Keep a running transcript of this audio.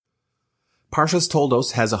Parshas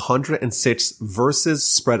Toldos has 106 verses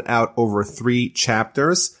spread out over 3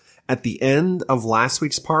 chapters. At the end of last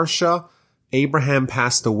week's Parsha, Abraham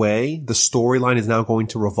passed away. The storyline is now going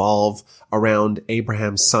to revolve around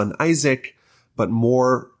Abraham's son Isaac, but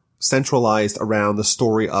more centralized around the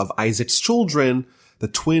story of Isaac's children, the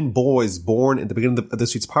twin boys born at the beginning of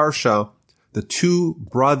this week's Parsha, the 2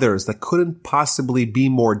 brothers that couldn't possibly be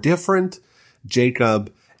more different,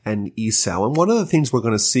 Jacob and Esau. And one of the things we're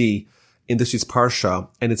going to see in this week's Parsha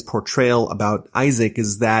and its portrayal about Isaac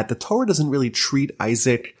is that the Torah doesn't really treat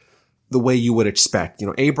Isaac the way you would expect.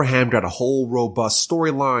 Abraham got a whole robust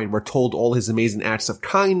storyline. We're told all his amazing acts of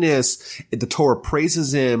kindness. The Torah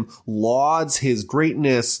praises him, lauds his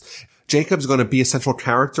greatness. Jacob's going to be a central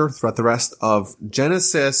character throughout the rest of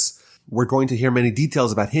Genesis. We're going to hear many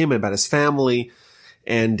details about him and about his family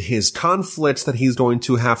and his conflicts that he's going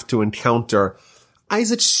to have to encounter.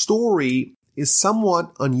 Isaac's story is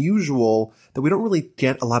somewhat unusual that we don't really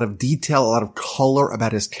get a lot of detail, a lot of color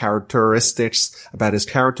about his characteristics, about his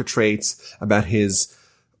character traits, about his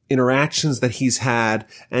interactions that he's had.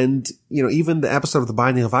 And, even the episode of the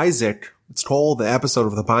Binding of Isaac, it's called the episode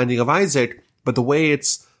of the Binding of Isaac, but the way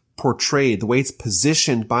it's portrayed, the way it's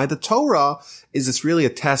positioned by the Torah is it's really a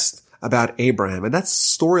test about Abraham. And that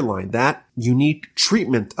storyline, that unique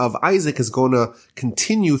treatment of Isaac is going to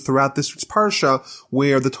continue throughout this week's Parsha,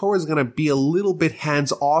 where the Torah is going to be a little bit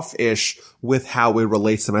hands-off-ish with how it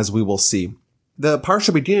relates to him, as we will see. The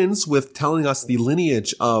Parsha begins with telling us the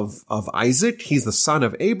lineage of Isaac. He's the son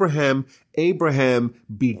of Abraham. Abraham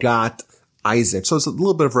begot Isaac. So it's a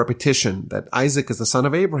little bit of repetition that Isaac is the son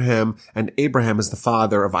of Abraham and Abraham is the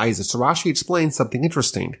father of Isaac. So Rashi explains something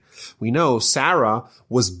interesting. We know Sarah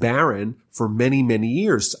was barren for many, many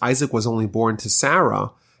years. Isaac was only born to Sarah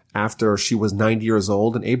after she was 90 years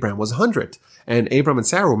old and Abraham was 100. And Abraham and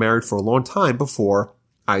Sarah were married for a long time before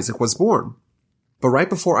Isaac was born. But right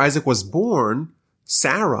before Isaac was born,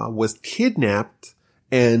 Sarah was kidnapped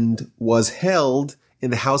and was held in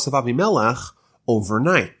the house of Avimelech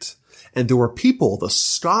overnight. And there were people, the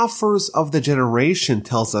scoffers of the generation,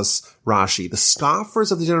 tells us Rashi. The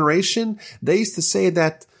scoffers of the generation, they used to say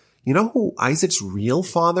that, who Isaac's real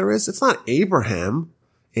father is? It's not Abraham.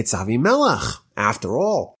 It's Avimelech. After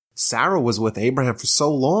all, Sarah was with Abraham for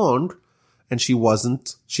so long, and she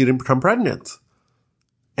didn't become pregnant.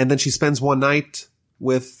 And then she spends one night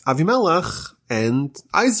with Avimelech, and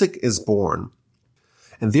Isaac is born.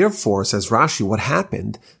 And therefore, says Rashi, what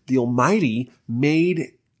happened? The Almighty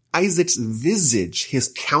made Isaac's visage,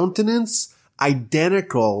 his countenance,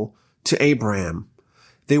 identical to Abraham.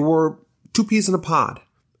 They were 2 peas in a pod.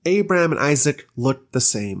 Abraham and Isaac looked the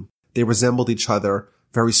same. They resembled each other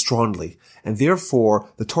very strongly. And therefore,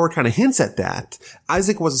 the Torah kind of hints at that.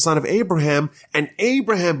 Isaac was the son of Abraham, and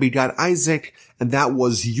Abraham begot Isaac, and that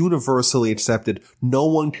was universally accepted. No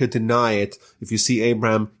one could deny it. If you see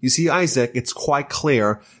Abraham, you see Isaac, it's quite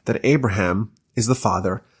clear that Abraham is the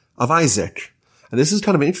father of Isaac. And this is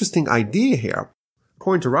kind of an interesting idea here.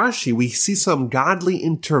 According to Rashi, we see some godly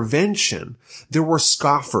intervention. There were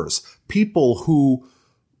scoffers, people who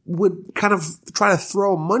would kind of try to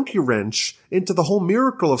throw a monkey wrench into the whole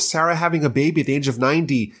miracle of Sarah having a baby at the age of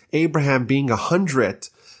 90, Abraham being 100.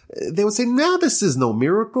 They would say, no, this is no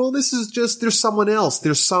miracle. This is just, there's someone else.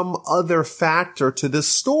 There's some other factor to this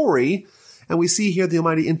story. And we see here the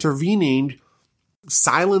Almighty intervening,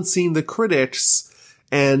 silencing the critics,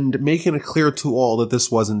 and making it clear to all that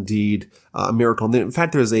this was indeed a miracle. And in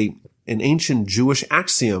fact, there's an ancient Jewish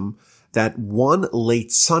axiom that one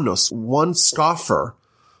leitzanos, one scoffer,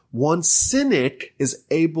 one cynic is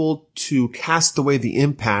able to cast away the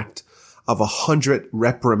impact of 100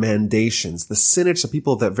 reprimandations. The cynics are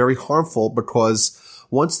people that are very harmful because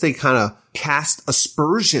once they kind of cast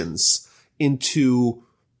aspersions into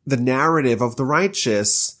the narrative of the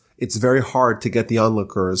righteous, it's very hard to get the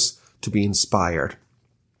onlookers to be inspired.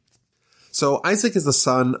 So Isaac is the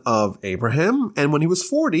son of Abraham, and when he was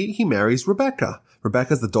 40, he marries Rebekah.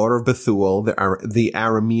 Rebekah is the daughter of Bethuel, the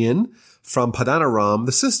Aramean, from Padan Aram,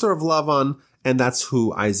 the sister of Lavan, and that's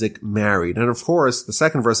who Isaac married. And of course, the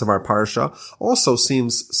second verse of our parsha also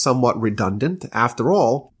seems somewhat redundant. After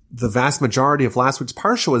all, the vast majority of last week's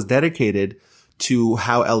parsha was dedicated to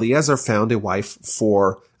how Eliezer found a wife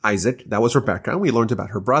for Isaac. That was Rebekah. We learned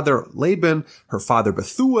about her brother Laban, her father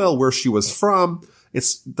Bethuel, where she was from. It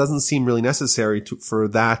doesn't seem really necessary for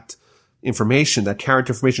that information, that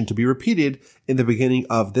character information, to be repeated in the beginning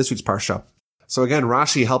of this week's parsha. So again,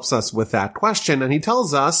 Rashi helps us with that question, and he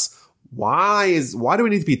tells us why do we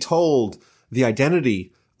need to be told the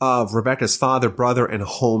identity of Rebekah's father, brother, and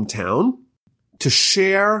hometown? To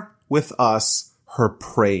share with us her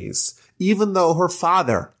praise, even though her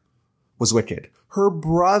father was wicked. Her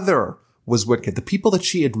brother was wicked. The people that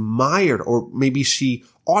she admired, or maybe she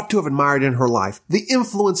ought to have admired in her life, the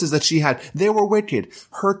influences that she had, they were wicked.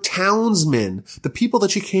 Her townsmen, the people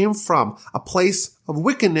that she came from, a place of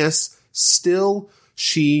wickedness, still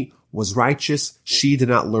she was righteous. She did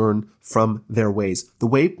not learn from their ways. The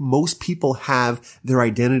way most people have their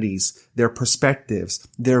identities, their perspectives,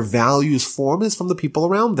 their values formed is from the people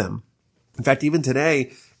around them. In fact, even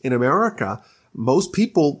today in America, most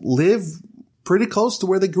people live pretty close to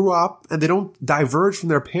where they grew up, and they don't diverge from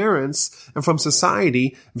their parents and from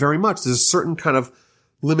society very much. There's certain kind of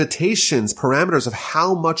limitations, parameters of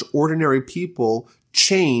how much ordinary people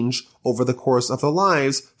change over the course of their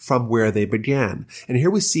lives from where they began. And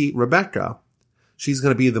here we see Rebecca. She's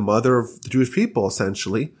going to be the mother of the Jewish people,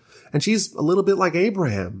 essentially. And she's a little bit like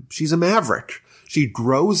Abraham. She's a maverick. She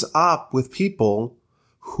grows up with people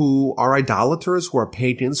who are idolaters, who are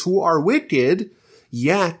pagans, who are wicked,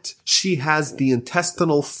 yet she has the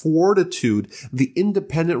intestinal fortitude, the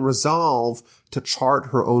independent resolve to chart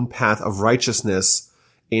her own path of righteousness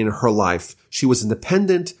in her life. She was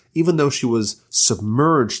independent, even though she was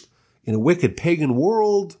submerged in a wicked pagan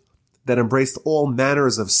world that embraced all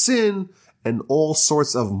manners of sin and all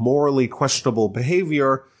sorts of morally questionable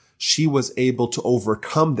behavior. She was able to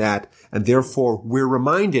overcome that, and therefore we're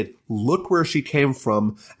reminded, look where she came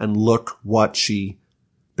from and look what she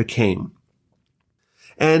became.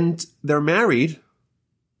 And they're married,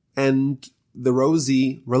 and the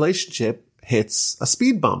rosy relationship hits a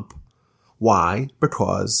speed bump. Why?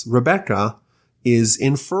 Because Rebecca is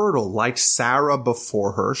infertile. Like Sarah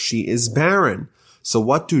before her, she is barren. So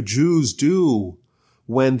what do Jews do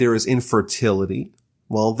when there is infertility?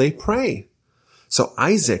 Well, they pray. So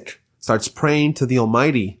Isaac starts praying to the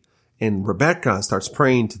Almighty, and Rebecca starts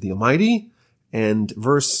praying to the Almighty. And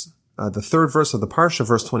the third verse of the Parsha,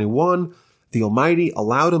 verse 21, the Almighty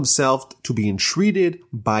allowed himself to be entreated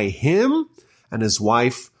by him, and his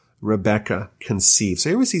wife, Rebecca, conceived. So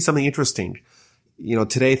here we see something interesting.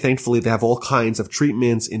 Today, thankfully, they have all kinds of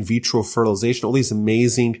treatments, in vitro fertilization, all these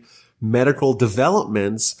amazing medical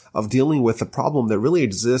developments of dealing with a problem that really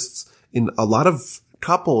exists in a lot of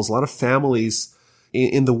couples, a lot of families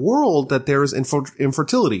in the world, that there is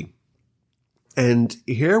infertility. And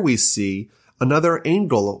here we see another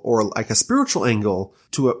angle, or like a spiritual angle,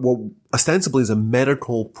 to what ostensibly is a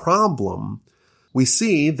medical problem. We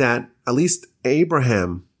see that at least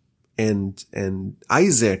Abraham and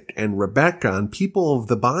Isaac and Rebecca and people of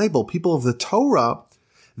the Bible, people of the Torah,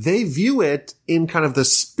 they view it in kind of the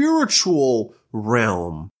spiritual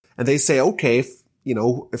realm. And they say, okay,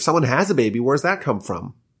 if someone has a baby, where's that come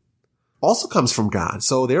from? Also comes from God.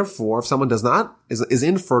 So therefore, if someone is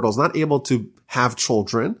infertile, is not able to have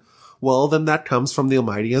children, well, then that comes from the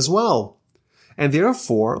Almighty as well. And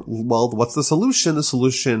therefore, well, what's the solution? The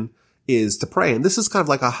solution is to pray. And this is kind of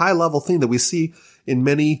like a high level thing that we see in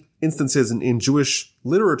many instances in Jewish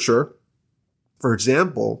literature. For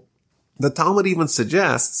example, the Talmud even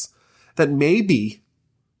suggests that maybe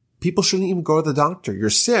people shouldn't even go to the doctor.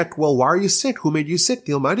 You're sick. Well, why are you sick? Who made you sick?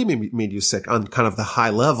 The Almighty made you sick, on kind of the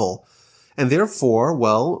high level. And therefore,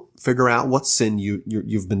 well, figure out what sin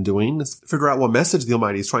you've been doing. Figure out what message the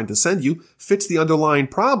Almighty is trying to send you. Fix the underlying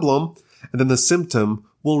problem, and then the symptom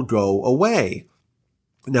will go away.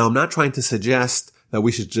 Now, I'm not trying to suggest that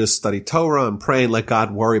we should just study Torah and pray and let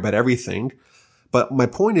God worry about everything. But my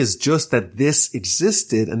point is just that this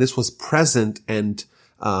existed, and this was present and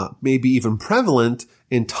maybe even prevalent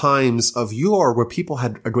in times of yore, where people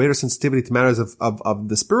had a greater sensitivity to matters of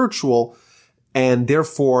the spiritual, and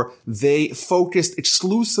therefore they focused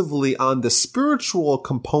exclusively on the spiritual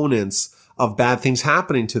components of bad things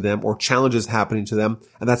happening to them or challenges happening to them,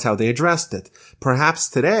 and that's how they addressed it. Perhaps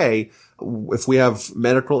today, if we have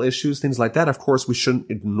medical issues, things like that, of course, we shouldn't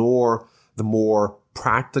ignore the more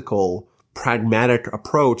practical, pragmatic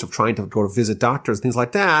approach of trying to go to visit doctors, things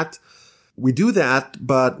like that. We do that,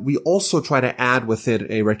 but we also try to add with it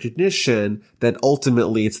a recognition that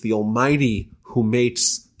ultimately it's the Almighty who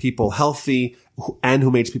makes people healthy and who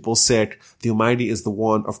makes people sick. The Almighty is the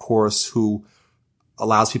one, of course, who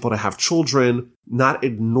allows people to have children, not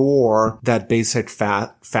ignore that basic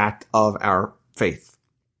fact of our faith.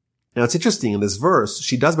 Now, it's interesting, in this verse,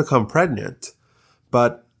 she does become pregnant,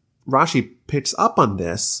 but Rashi picks up on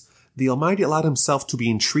this. The Almighty allowed himself to be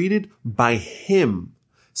entreated by him.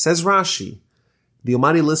 Says Rashi, the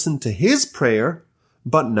Almighty listened to his prayer,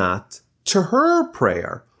 but not to her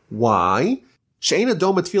prayer. Why? She'ein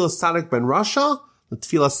adom tfilas tzaddik ben rasha,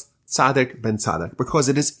 tfilas tzaddik ben tzaddik. Because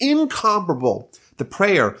it is incomparable, the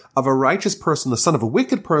prayer of a righteous person, the son of a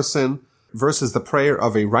wicked person, versus the prayer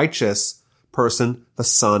of a righteous person, the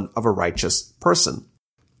son of a righteous person.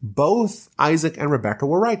 Both Isaac and Rebekah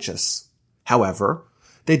were righteous. However,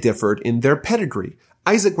 they differed in their pedigree.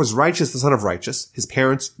 Isaac was righteous, the son of righteous. His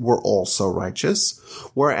parents were also righteous.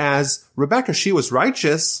 Whereas Rebekah, she was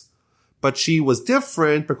righteous, but she was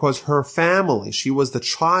different because her family, she was the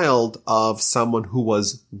child of someone who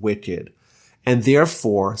was wicked. And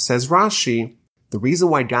therefore, says Rashi, the reason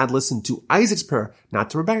why God listened to Isaac's prayer, not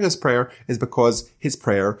to Rebekah's prayer, is because his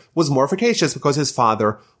prayer was more efficacious because his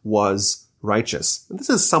father was righteous. And this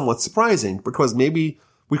is somewhat surprising because maybe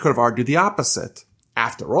we could have argued the opposite.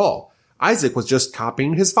 After all, Isaac was just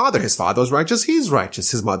copying his father. His father was righteous, he's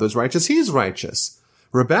righteous. His mother was righteous, he's righteous.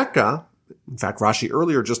 Rebekah, in fact, Rashi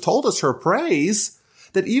earlier just told us her praise,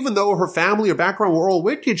 that even though her family or background were all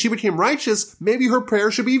wicked, she became righteous. Maybe her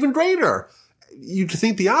prayer should be even greater. You'd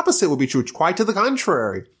think the opposite would be true. Quite to the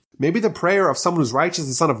contrary. Maybe the prayer of someone who's righteous,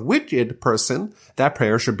 the son of a wicked person, that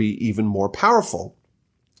prayer should be even more powerful.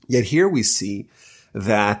 Yet here we see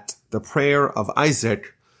that the prayer of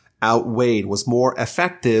Isaac outweighed, was more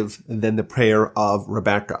effective than the prayer of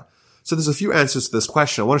Rebekah. So there's a few answers to this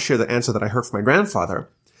question. I want to share the answer that I heard from my grandfather.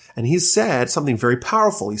 And he said something very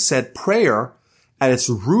powerful. He said prayer, at its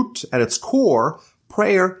root, at its core,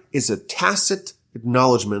 prayer is a tacit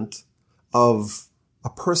acknowledgement of a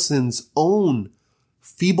person's own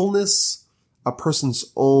feebleness, a person's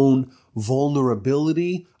own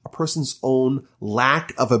vulnerability, a person's own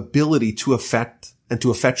lack of ability to affect and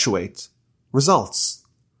to effectuate results.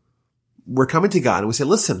 We're coming to God and we say,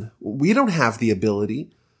 listen, we don't have the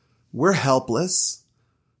ability. We're helpless.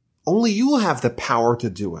 Only you have the power to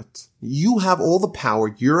do it. You have all the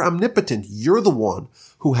power. You're omnipotent. You're the one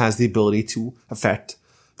who has the ability to affect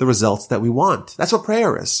the results that we want. That's what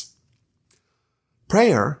prayer is.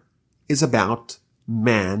 Prayer is about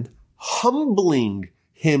man humbling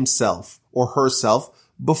himself or herself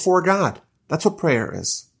before God. That's what prayer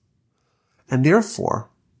is. And therefore,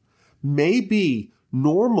 maybe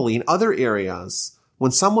normally in other areas,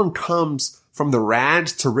 when someone comes from the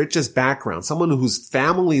rags to riches background, someone whose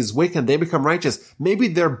family is wicked, they become righteous, maybe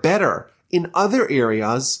they're better in other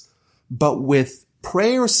areas, but with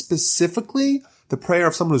prayer specifically, the prayer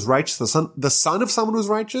of someone who's righteous, the son of someone who's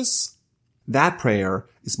righteous, that prayer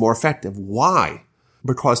is more effective. Why?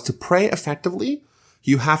 Because to pray effectively,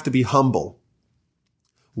 you have to be humble.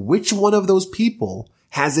 Which one of those people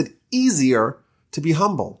has it easier to be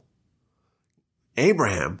humble?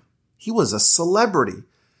 Abraham, he was a celebrity.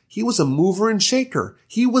 He was a mover and shaker.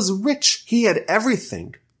 He was rich. He had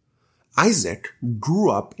everything. Isaac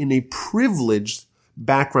grew up in a privileged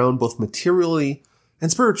background, both materially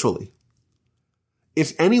and spiritually.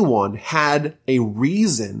 If anyone had a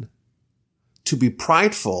reason to be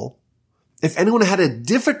prideful, if anyone had a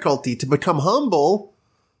difficulty to become humble,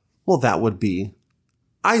 well, that would be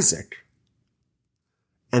Isaac.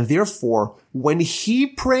 And therefore, when he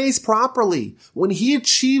prays properly, when he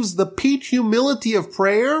achieves the peak humility of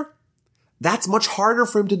prayer, that's much harder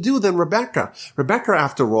for him to do than Rebekah. Rebekah,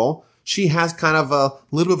 after all, she has kind of a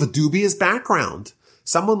little bit of a dubious background.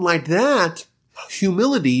 Someone like that,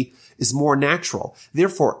 humility is more natural.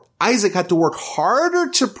 Therefore, Isaac had to work harder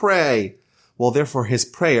to pray. Well, therefore, his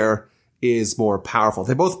prayer is more powerful.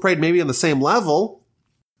 They both prayed maybe on the same level,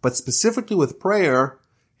 but specifically with prayer,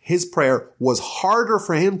 his prayer was harder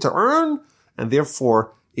for him to earn, and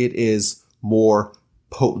therefore it is more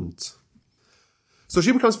potent. So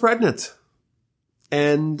she becomes pregnant.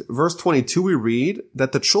 And verse 22, we read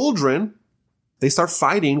that the children, they start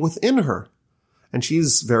fighting within her. And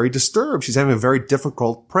she's very disturbed. She's having a very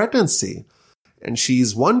difficult pregnancy. And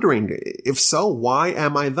she's wondering, if so, why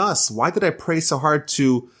am I thus? Why did I pray so hard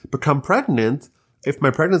to become pregnant if my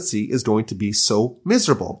pregnancy is going to be so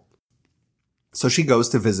miserable? So she goes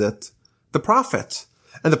to visit the prophet.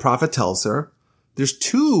 And the prophet tells her, there's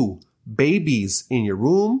 2 babies in your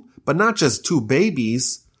womb, but not just 2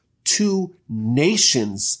 babies, 2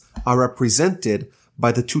 nations are represented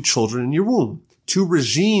by the 2 children in your womb. 2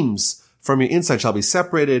 regimes from your inside shall be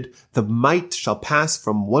separated. The might shall pass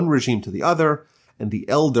from one regime to the other, and the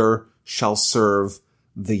elder shall serve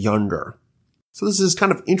the younger. So this is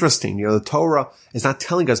kind of interesting. The Torah is not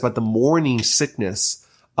telling us about the morning sickness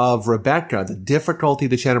of Rebekah, the difficulty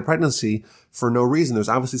that she had in pregnancy for no reason. There's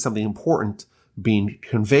obviously something important being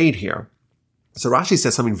conveyed here. So Rashi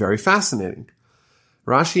says something very fascinating.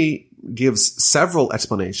 Rashi gives several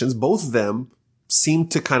explanations. Both of them seem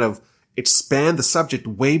to kind of expand the subject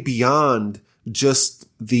way beyond just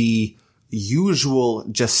the usual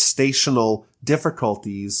gestational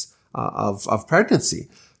difficulties of pregnancy.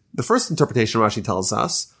 The first interpretation Rashi tells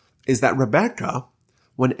us is that Rebekah,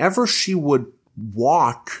 whenever she would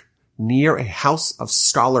walk near a house of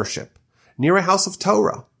scholarship, near a house of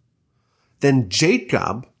Torah, then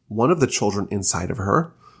Jacob, one of the children inside of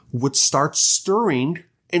her would start stirring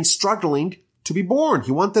and struggling to be born.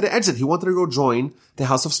 He wanted to exit. He wanted to go join the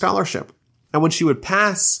house of scholarship. And when she would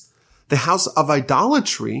pass the house of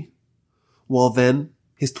idolatry, well, then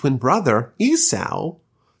his twin brother, Esau,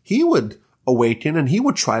 he would awaken and he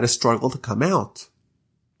would try to struggle to come out.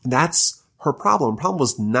 And that's her problem. The problem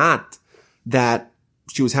was not that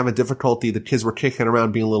she was having difficulty, the kids were kicking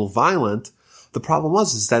around being a little violent. The problem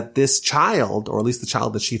is that this child, or at least the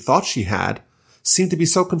child that she thought she had, seemed to be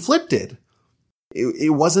so conflicted.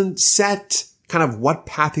 It wasn't set kind of what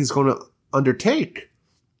path he's going to undertake.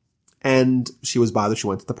 And she was bothered. She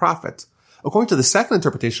went to the prophet. According to the second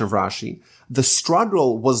interpretation of Rashi, the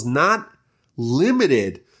struggle was not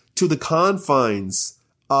limited to the confines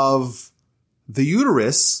of the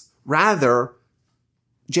uterus. Rather,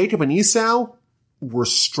 Jacob and Esau were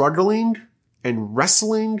struggling and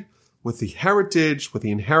wrestling with the heritage, with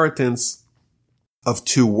the inheritance of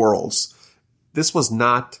two worlds. This was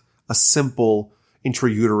not a simple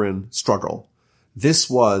intrauterine struggle. This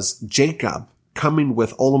was Jacob coming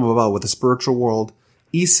with Olam Haba, with the spiritual world,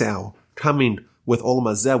 Esau coming with Olam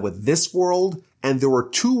Hazeh, with this world, and there were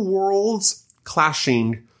two worlds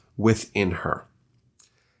clashing within her.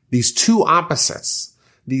 These two opposites,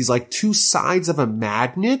 these like two sides of a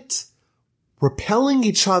magnet, repelling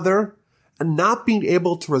each other and not being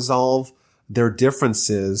able to resolve their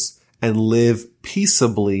differences and live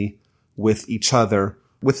peaceably with each other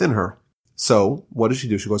within her. So what does she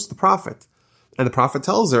do? She goes to the prophet. And the prophet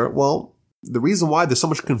tells her, well, the reason why there's so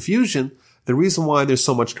much confusion, the reason why there's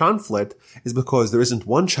so much conflict is because there isn't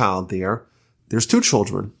one child there. There's two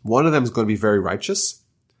children. One of them is going to be very righteous,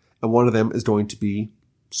 and one of them is going to be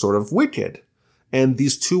sort of wicked. And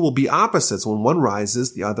these two will be opposites. When one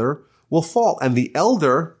rises, the other will fall. And the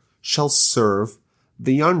elder shall serve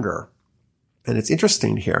the younger. And it's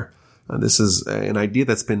interesting here. This is an idea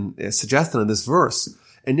that's been suggested in this verse.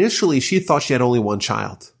 Initially, she thought she had only one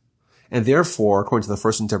child. And therefore, according to the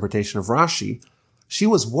first interpretation of Rashi, she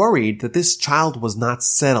was worried that this child was not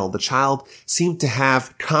settled. The child seemed to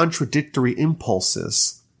have contradictory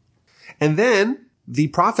impulses. And then the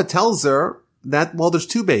prophet tells her that, well, there's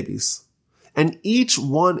two babies. And each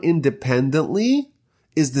one independently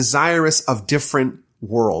is desirous of different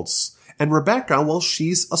worlds. And Rebecca, well,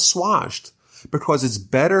 she's assuaged because it's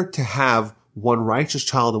better to have one righteous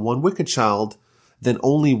child and one wicked child than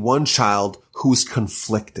only one child who's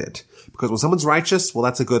conflicted. Because when someone's righteous, well,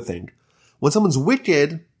 that's a good thing. When someone's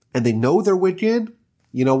wicked and they know they're wicked,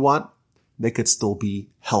 you know what? They could still be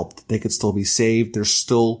helped. They could still be saved. There's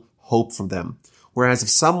still hope for them. Whereas if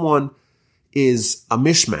someone is a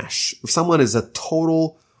mishmash, if someone is a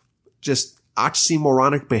total just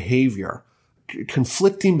oxymoronic behavior,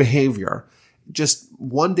 conflicting behavior, just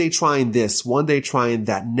one day trying this, one day trying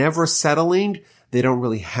that, never settling, they don't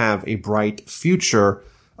really have a bright future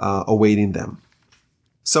awaiting them.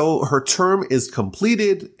 So her term is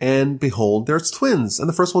completed, and behold, there's twins. And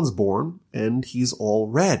the first one's born, and he's all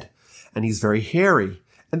red, and he's very hairy,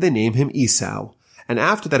 and they name him Esau. And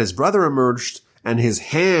after that, his brother emerged, and his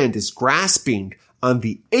hand is grasping on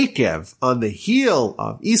the akev, on the heel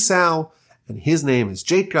of Esau, and his name is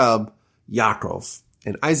Jacob, Yaakov.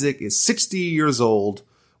 And Isaac is 60 years old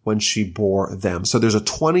when she bore them. So there's a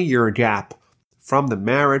 20-year gap from the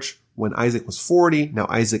marriage when Isaac was 40. Now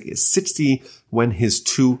Isaac is 60 when his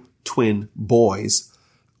two twin boys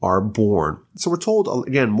are born. So we're told,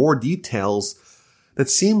 again, more details that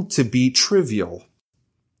seem to be trivial.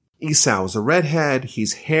 Esau is a redhead.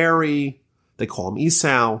 He's hairy. They call him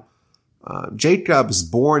Esau. Jacob is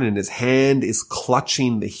born and his hand is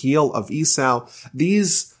clutching the heel of Esau.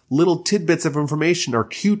 These little tidbits of information are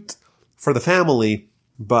cute for the family,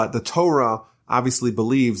 but the Torah obviously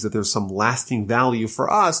believes that there's some lasting value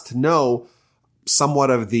for us to know somewhat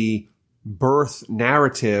of the birth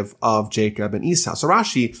narrative of Jacob and Esau. So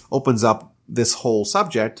Rashi opens up this whole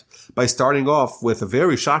subject by starting off with a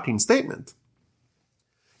very shocking statement.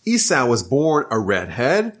 Esau was born a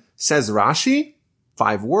redhead, says Rashi,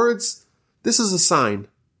 5 words. This is a sign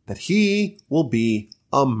that he will be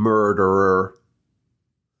a murderer.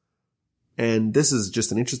 And this is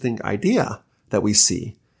just an interesting idea that we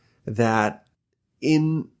see, that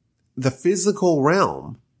in the physical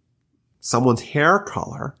realm, someone's hair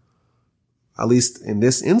color, at least in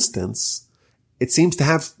this instance, it seems to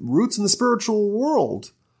have roots in the spiritual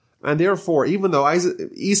world. And therefore, even though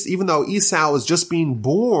Esau is just being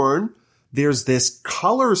born, there's this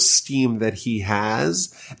color scheme that he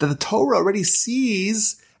has that the Torah already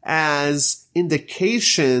sees as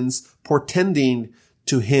indications portending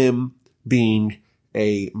to him being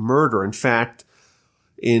a murderer. In fact,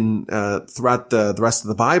 throughout the rest of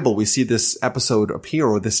the Bible, we see this episode appear,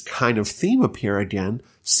 or this kind of theme appear again.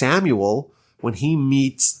 Samuel, when he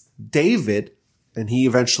meets David, and he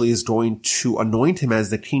eventually is going to anoint him as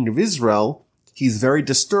the king of Israel, he's very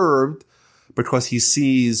disturbed because he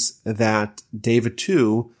sees that David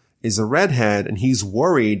too is a redhead, and he's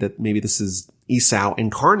worried that maybe this is Esau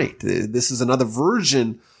incarnate. This is another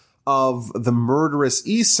version of the murderous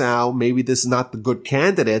Esau. Maybe this is not the good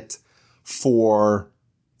candidate for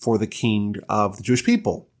the king of the Jewish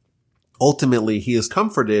people. Ultimately, he is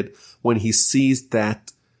comforted when he sees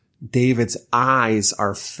that David's eyes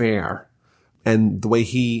are fair. And the way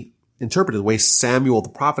he interpreted, the way Samuel the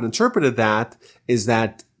prophet interpreted that, is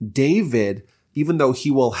that David, even though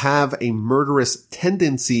he will have a murderous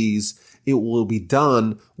tendencies, it will be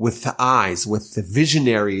done with the eyes, with the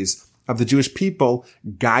visionaries of the Jewish people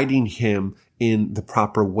guiding him in the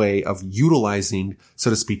proper way of utilizing,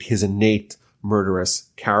 so to speak, his innate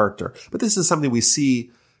murderous character. But this is something we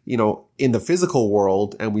see, in the physical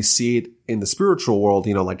world, and we see it in the spiritual world.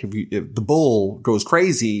 Like if the bull goes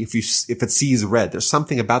crazy, if it sees red, there's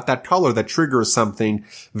something about that color that triggers something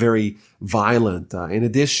very violent. In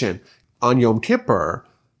addition, on Yom Kippur,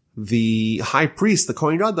 the high priest, the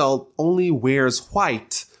Kohen Gadol, only wears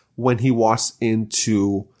white when he walks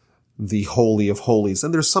into the Holy of Holies.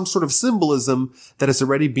 And there's some sort of symbolism that is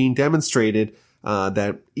already being demonstrated,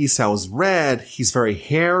 that Esau is red, he's very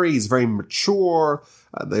hairy, he's very mature.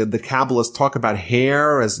 The Kabbalists talk about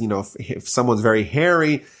hair as, if someone's very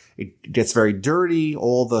hairy, it gets very dirty,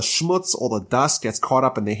 all the schmutz, all the dust gets caught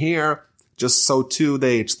up in the hair. Just so too,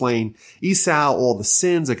 they explain Esau, all the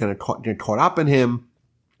sins are going to get caught up in him.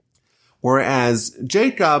 Whereas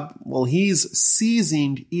Jacob, well, he's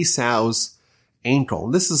seizing Esau's ankle.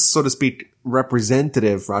 And this is, so to speak,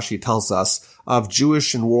 representative, Rashi tells us, of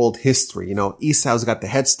Jewish and world history. Esau's got the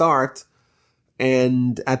head start,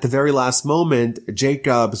 and at the very last moment,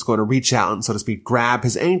 Jacob is going to reach out and, so to speak, grab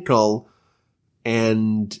his ankle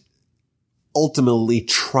and ultimately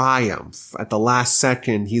triumph. At the last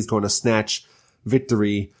second, he's going to snatch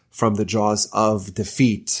victory from the jaws of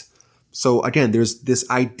defeat. So again, there's this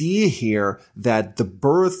idea here that the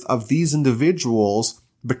birth of these individuals,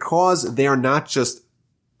 because they are not just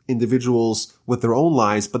individuals with their own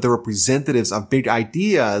lives, but they're representatives of big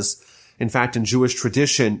ideas. In fact, in Jewish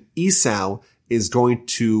tradition, Esau is going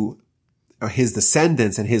to, his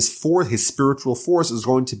descendants and his spiritual force is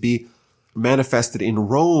going to be manifested in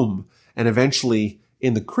Rome and eventually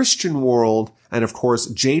in the Christian world. And of course,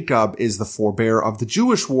 Jacob is the forebearer of the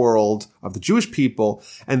Jewish world, of the Jewish people.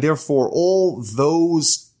 And therefore, all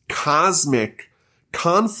those cosmic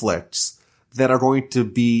conflicts that are going to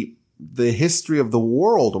be the history of the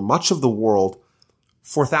world, or much of the world,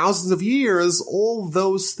 for thousands of years, all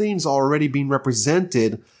those things are already being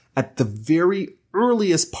represented at the very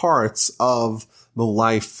earliest parts of the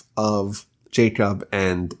life of Jacob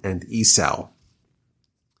and Esau.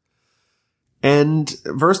 And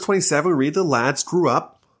verse 27, we read, the lads grew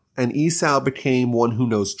up, and Esau became one who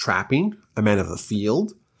knows trapping, a man of the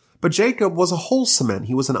field. But Jacob was a wholesome man.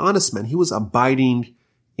 He was an honest man. He was abiding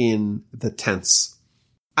in the tents.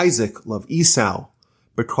 Isaac loved Esau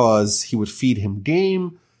because he would feed him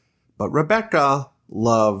game, but Rebekah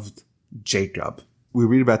loved Jacob. We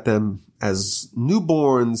read about them as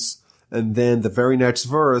newborns, and then the very next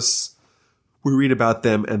verse, we read about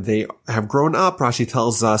them and they have grown up. Rashi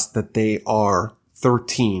tells us that they are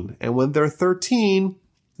 13. And when they're 13,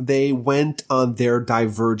 they went on their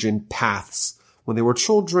divergent paths. When they were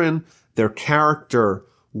children, their character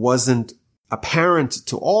wasn't apparent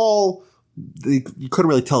to all. You couldn't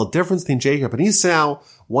really tell a difference between Jacob and Esau.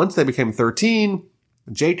 Once they became 13,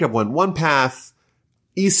 Jacob went one path,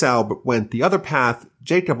 Esau went the other path.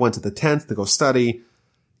 Jacob went to the tent to go study.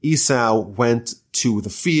 Esau went to the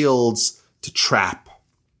fields to trap.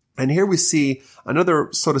 And here we see another,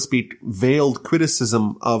 so to speak, veiled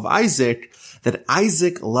criticism of Isaac, that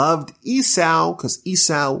Isaac loved Esau because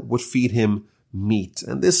Esau would feed him meat.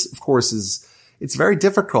 And this, of course, it's very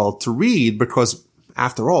difficult to read because,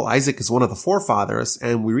 after all, Isaac is one of the forefathers,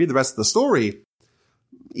 and we read the rest of the story.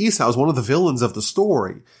 Esau is one of the villains of the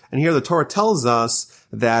story. And here the Torah tells us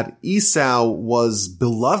that Esau was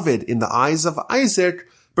beloved in the eyes of Isaac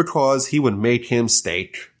because he would make him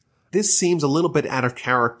steak. This seems a little bit out of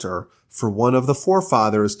character for one of the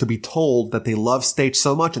forefathers to be told that they love steak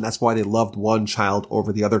so much, and that's why they loved one child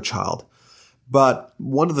over the other child. But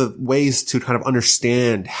one of the ways to kind of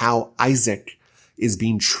understand how Isaac is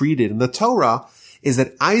being treated in the Torah is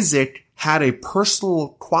that Isaac had a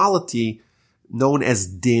personal quality known as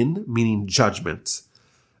din, meaning judgment.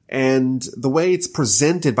 And the way it's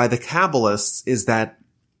presented by the Kabbalists is that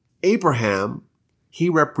Abraham he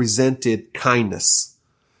represented kindness.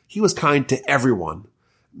 He was kind to everyone,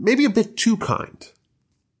 maybe a bit too kind.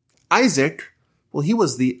 Isaac, well, he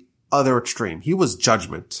was the other extreme. He was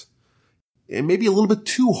judgment, and maybe a little bit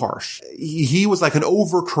too harsh. He was like an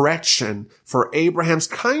overcorrection. For Abraham's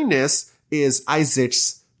kindness is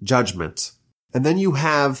Isaac's judgment. And then you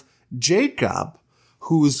have Jacob,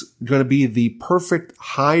 who's going to be the perfect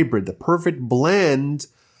hybrid, the perfect blend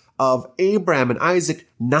of Abraham and Isaac,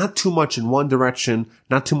 not too much in one direction,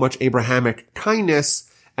 not too much Abrahamic kindness,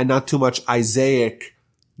 and not too much Isaac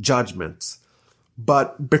judgment.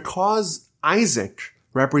 But because Isaac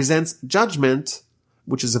represents judgment,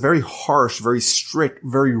 which is a very harsh, very strict,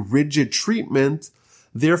 very rigid treatment,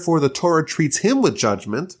 therefore the Torah treats him with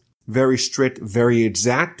judgment, very strict, very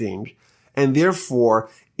exacting, and therefore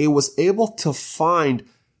it was able to find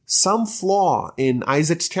some flaw in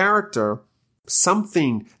Isaac's character,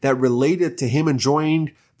 something that related to him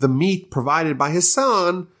enjoying the meat provided by his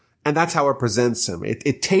son, and that's how it presents him.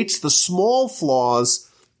 It takes the small flaws,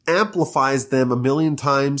 amplifies them 1,000,000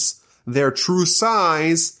 times their true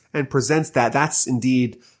size, and presents that. That's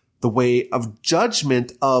indeed the way of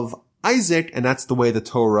judgment of Isaac, and that's the way the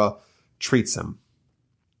Torah treats him.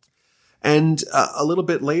 And a little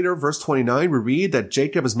bit later, verse 29, we read that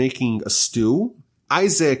Jacob is making a stew.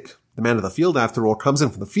 Isaac, the man of the field, after all, comes in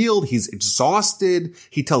from the field. He's exhausted.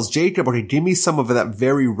 He tells Jacob, okay, give me some of that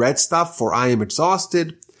very red stuff, for I am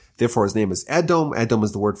exhausted. Therefore, his name is Edom. Edom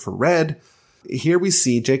is the word for red. Here we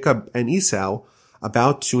see Jacob and Esau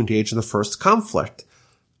about to engage in the first conflict.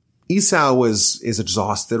 Esau is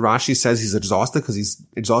exhausted. Rashi says he's exhausted because he's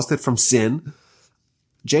exhausted from sin.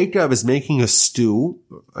 Jacob is making a stew.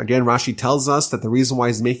 Again, Rashi tells us that the reason why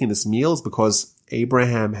he's making this meal is because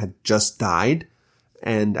Abraham had just died.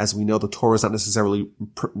 And as we know, the Torah is not necessarily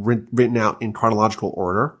written out in chronological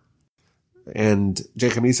order. And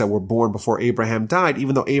Jacob and Esau were born before Abraham died,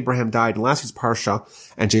 even though Abraham died in last week's Parsha,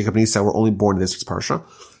 and Jacob and Esau were only born in this week's Parsha.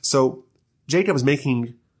 So Jacob is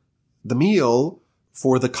making the meal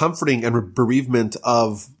for the comforting and bereavement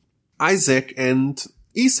of Isaac, and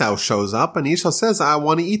Esau shows up, and Esau says, I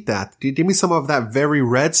want to eat that. Give me some of that very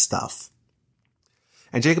red stuff.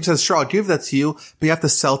 And Jacob says, sure, I'll give that to you, but you have to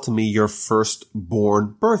sell to me your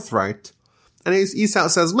firstborn birthright. And Esau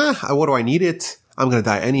says, what do I need it? I'm going to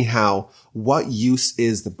die anyhow. What use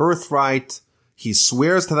is the birthright? He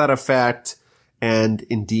swears to that effect, and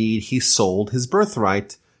indeed he sold his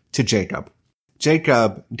birthright to Jacob.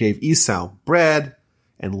 Jacob gave Esau bread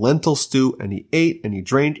and lentil stew, and he ate and he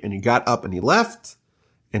drank and he got up and he left,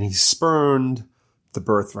 and he spurned the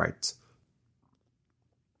birthright.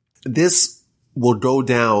 This will go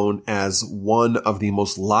down as one of the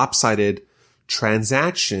most lopsided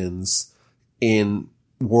transactions in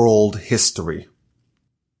world history.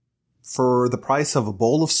 For the price of a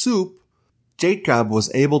bowl of soup, Jacob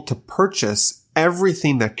was able to purchase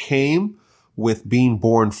everything that came with being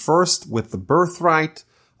born first, with the birthright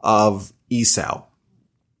of Esau.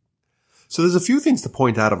 So there's a few things to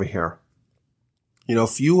point out over here. You know,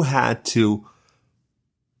 if you had to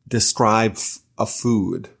describe a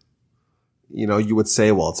food, you know, you would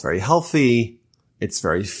say, well, it's very healthy, it's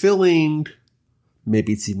very filling,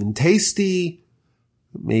 maybe it's even tasty.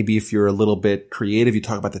 Maybe if you're a little bit creative, you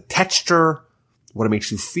talk about the texture, what it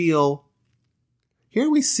makes you feel. Here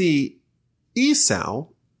we see Esau.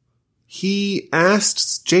 He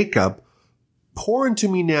asks Jacob, pour into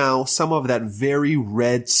me now some of that very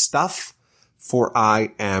red stuff, for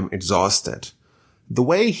I am exhausted. The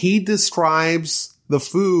way he describes the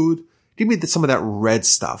food, give me some of that red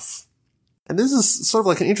stuff. And this is sort of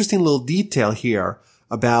like an interesting little detail here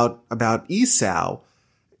about Esau,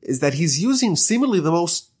 is that he's using seemingly the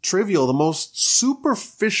most trivial, the most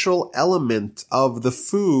superficial element of the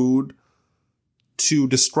food to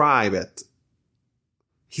describe it.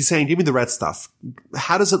 He's saying, give me the red stuff.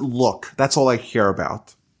 How does it look? That's all I care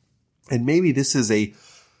about. And maybe this is a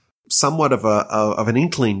somewhat of an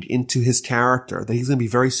inkling into his character, that he's going to be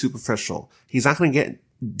very superficial. He's not going to get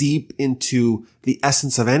deep into the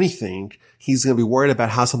essence of anything. He's going to be worried about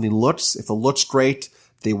how something looks. If it looks great,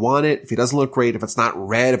 they want it. If it doesn't look great, if it's not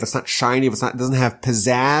red, if it's not shiny, if it doesn't have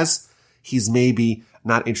pizzazz, he's maybe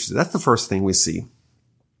not interested. That's the first thing we see.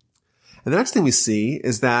 And the next thing we see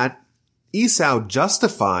is that Esau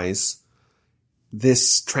justifies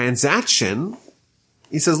this transaction.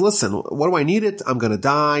 He says, listen, what do I need it? I'm going to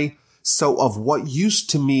die. So of what use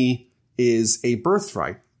to me is a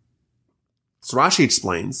birthright? So Rashi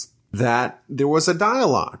explains that there was a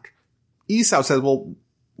dialogue. Esau said, well,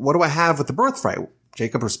 what do I have with the birthright?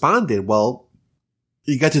 Jacob responded, well,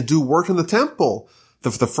 you got to do work in the temple.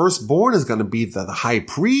 The firstborn is going to be the high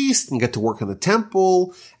priest and get to work in the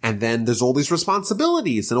temple. And then there's all these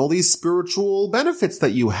responsibilities and all these spiritual benefits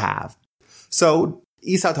that you have. So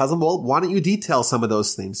Esau tells him, well, why don't you detail some of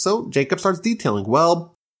those things? So Jacob starts detailing,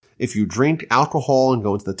 well, if you drink alcohol and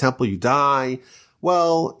go into the temple, you die.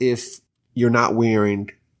 Well, if you're not wearing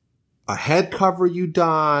a head cover, you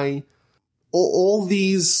die. All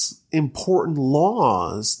these important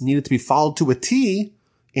laws needed to be followed to a T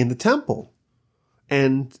in the temple.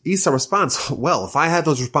 And Esau responds, well, if I had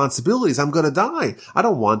those responsibilities, I'm going to die. I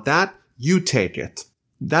don't want that. You take it.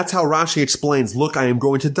 That's how Rashi explains, look, I am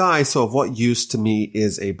going to die, so of what use to me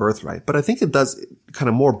is a birthright? But I think it does, kind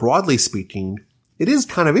of more broadly speaking, it is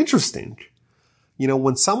kind of interesting. You know,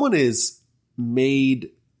 when someone is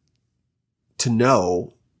made to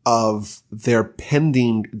know of their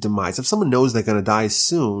pending demise, if someone knows they're going to die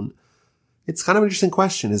soon, it's kind of an interesting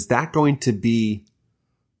question. Is that going to be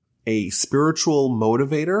a spiritual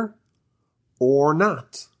motivator or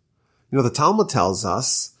not? You know, the Talmud tells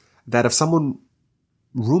us that if someone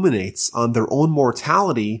ruminates on their own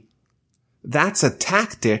mortality, that's a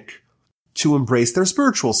tactic to embrace their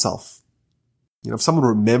spiritual self. You know, if someone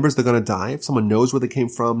remembers they're going to die, if someone knows where they came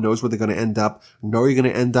from, knows where they're going to end up, know you're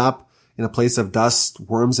going to end up in a place of dust,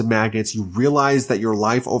 worms, and maggots, you realize that your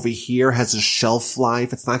life over here has a shelf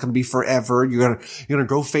life. It's not going to be forever. You're going to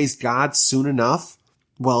go face God soon enough.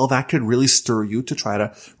 Well, that could really stir you to try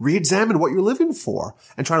to re-examine what you're living for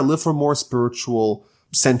and try to live for a more spiritual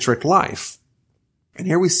centric life. And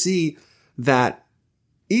here we see that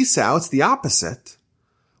Esau, it's the opposite.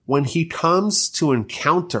 When he comes to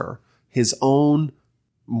encounter his own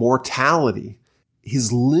mortality,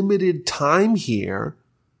 his limited time here,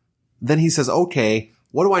 then he says, okay,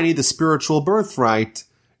 what do I need the spiritual birthright?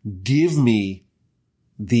 Give me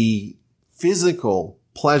the physical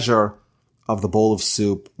pleasure of the bowl of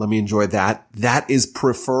soup. Let me enjoy that. That is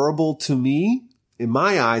preferable to me, in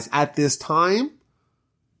my eyes, at this time,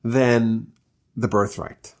 than the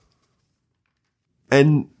birthright.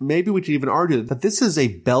 And maybe we could even argue that this is a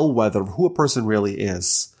bellwether of who a person really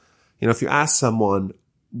is. You know, if you ask someone,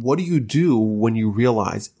 what do you do when you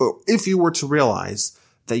realize, or if you were to realize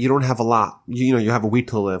that you don't have a lot, you know, you have a week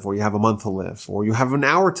to live, or you have a month to live, or you have an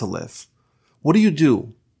hour to live, what do you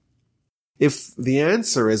do? If the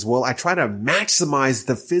answer is, well, I try to maximize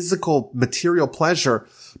the physical material pleasure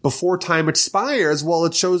before time expires, well,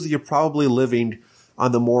 it shows that you're probably living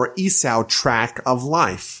on the more Esau track of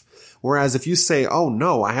life. Whereas if you say, oh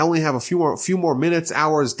no, I only have a few more minutes,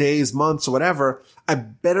 hours, days, months, or whatever, I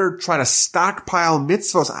better try to stockpile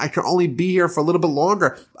mitzvahs. I can only be here for a little bit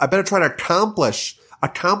longer. I better try to accomplish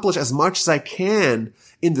as much as I can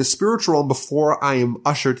in the spiritual realm before I am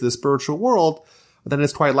ushered to the spiritual world. Then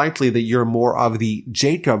it's quite likely that you're more of the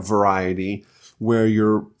Jacob variety, where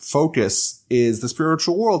your focus is the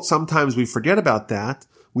spiritual world. Sometimes we forget about that.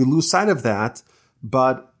 We lose sight of that.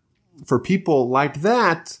 But for people like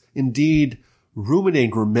that, indeed,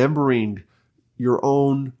 ruminating, remembering your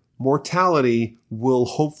own mortality will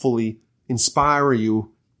hopefully inspire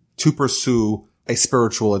you to pursue a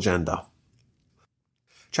spiritual agenda.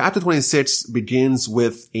 Chapter 26 begins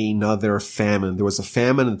with another famine. There was a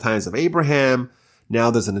famine in the times of Abraham. Now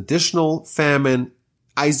there's an additional famine.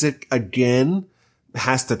 Isaac again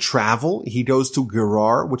has to travel. He goes to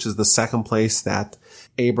Gerar, which is the second place that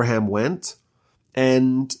Abraham went.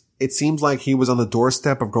 And it seems like he was on the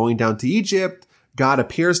doorstep of going down to Egypt. God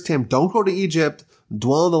appears to him, don't go to Egypt.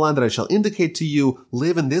 Dwell in the land that I shall indicate to you.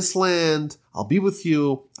 Live in this land. I'll be with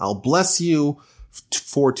you. I'll bless you.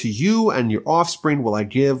 For to you and your offspring will I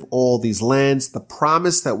give all these lands. The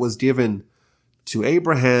promise that was given to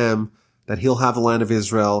Abraham that he'll have the land of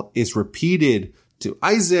Israel is repeated to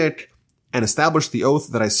Isaac, and establish the oath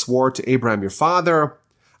that I swore to Abraham your father.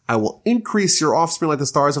 I will increase your offspring like the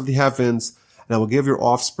stars of the heavens, and I will give your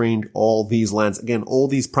offspring all these lands. Again, all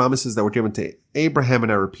these promises that were given to Abraham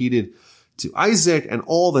and are repeated to Isaac, and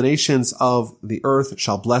all the nations of the earth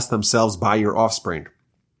shall bless themselves by your offspring.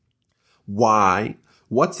 Why?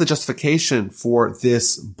 What's the justification for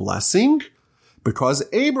this blessing? Because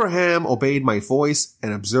Abraham obeyed my voice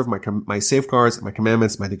and observed my safeguards, my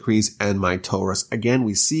commandments, my decrees, and my Torahs. Again,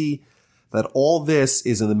 we see that all this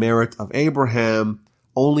is in the merit of Abraham.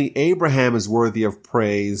 Only Abraham is worthy of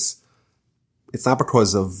praise. It's not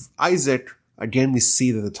because of Isaac. Again, we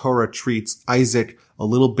see that the Torah treats Isaac a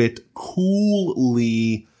little bit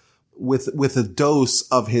coolly with a dose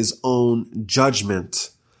of his own judgment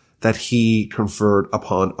that he conferred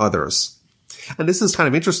upon others. And this is kind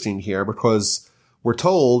of interesting here because we're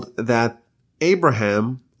told that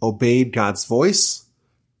Abraham obeyed God's voice,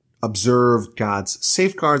 observed God's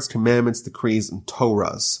safeguards, commandments, decrees, and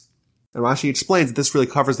Torahs. And Rashi explains that this really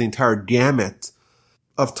covers the entire gamut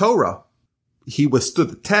of Torah. He withstood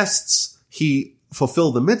the tests. He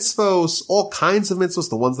fulfilled the mitzvos, all kinds of mitzvos,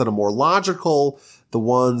 the ones that are more logical, the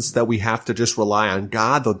ones that we have to just rely on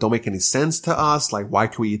God, that don't make any sense to us, like why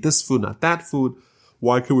can we eat this food, not that food?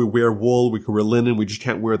 Why can we wear wool? We can wear linen. We just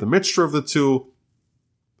can't wear the mixture of the two.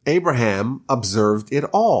 Abraham observed it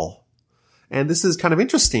all. And this is kind of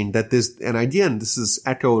interesting that there's an idea, and this is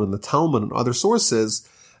echoed in the Talmud and other sources,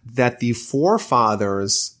 that the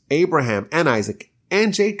forefathers, Abraham and Isaac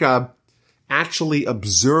and Jacob, actually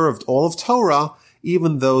observed all of Torah,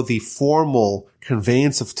 even though the formal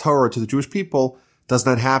conveyance of Torah to the Jewish people does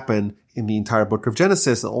not happen in the entire book of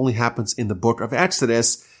Genesis. It only happens in the book of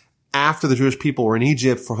Exodus after the Jewish people were in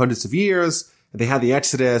Egypt for hundreds of years. They had the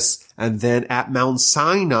Exodus, and then at Mount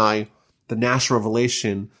Sinai, the national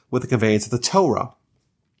revelation with the conveyance of the Torah.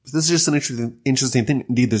 So this is just an interesting thing.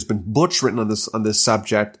 Indeed, there's been books written on this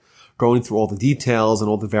subject, going through all the details and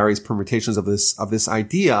all the various permutations of this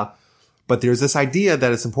idea. But there's this idea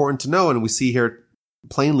that it's important to know, and we see here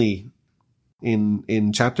plainly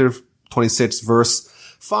in chapter 26, verse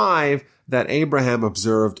 5, that Abraham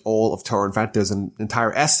observed all of Torah. In fact, there's an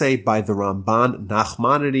entire essay by the Ramban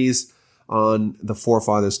Nachmanides on the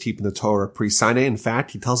forefathers keeping the Torah pre-Sinai. In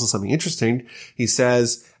fact, he tells us something interesting. He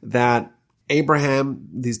says that Abraham,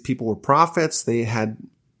 these people were prophets. They had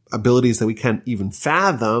abilities that we can't even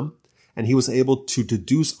fathom, and he was able to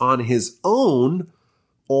deduce on his own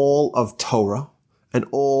all of Torah and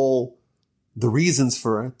all the reasons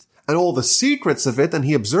for it and all the secrets of it, and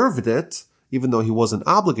he observed it, even though he wasn't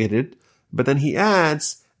obligated. But then he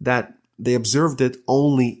adds that they observed it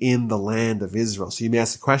only in the land of Israel. So you may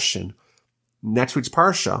ask the question, next week's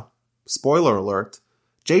Parsha, spoiler alert,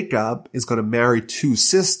 Jacob is going to marry two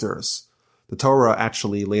sisters. The Torah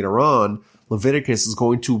actually later on, Leviticus is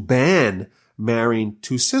going to ban marrying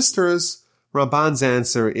two sisters. Ramban's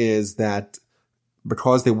answer is that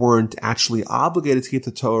because they weren't actually obligated to keep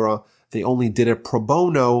the Torah, they only did it pro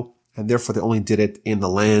bono, and therefore they only did it in the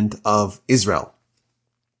land of Israel.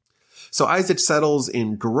 So Isaac settles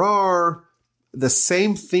in Gerar. The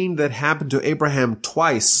same thing that happened to Abraham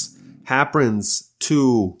twice happens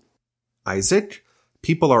to Isaac.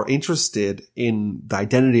 People are interested in the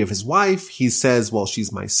identity of his wife. He says, well,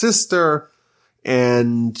 she's my sister,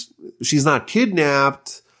 and she's not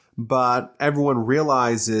kidnapped, but everyone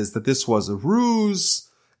realizes that this was a ruse,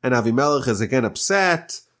 and Avimelech is again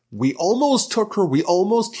upset. We almost took her. We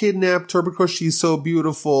almost kidnapped her because she's so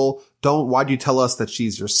beautiful. Why do you tell us that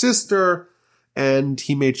she's your sister? And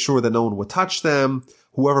he made sure that no one would touch them.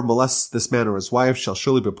 Whoever molests this man or his wife shall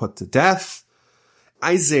surely be put to death.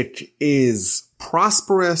 Isaac is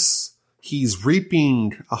prosperous. He's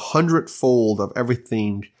reaping 100-fold of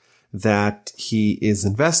everything that he is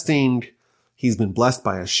investing. He's been blessed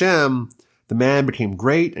by Hashem. The man became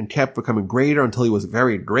great and kept becoming greater until he was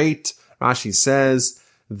very great. Rashi says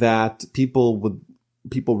that people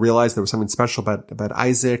realized there was something special about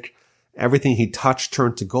Isaac. Everything he touched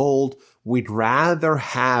turned to gold. We'd rather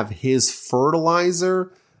have his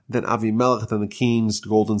fertilizer than Avimelech, than the king's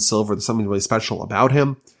gold and silver. There's something really special about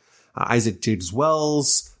him. Isaac digs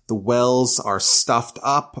wells. The wells are stuffed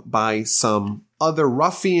up by some other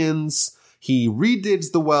ruffians. He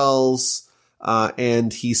redigs the wells,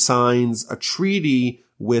 and he signs a treaty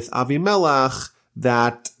with Avimelech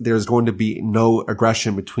that there's going to be no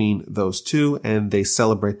aggression between those two, and they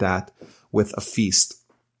celebrate that with a feast.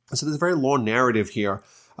 So there's a very long narrative here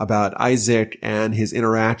about Isaac and his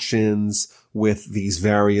interactions with these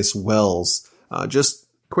various wells. Just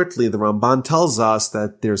quickly, the Ramban tells us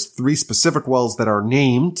that there's 3 specific wells that are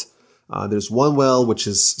named. There's one well which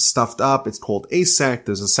is stuffed up. It's called Asek.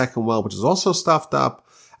 There's a second well which is also stuffed up,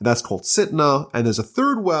 and that's called Sitna. And there's a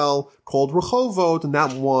third well called Rehovot, and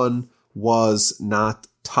that one was not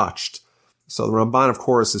touched. So the Ramban, of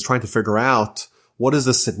course, is trying to figure out what is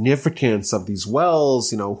the significance of these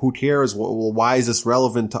wells? Who cares? Why is this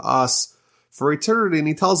relevant to us for eternity? And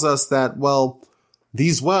he tells us that, well,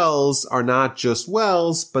 these wells are not just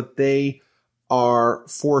wells, but they are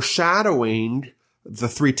foreshadowing the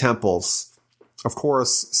 3 temples. Of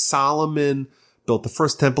course, Solomon built the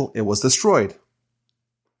first temple. It was destroyed.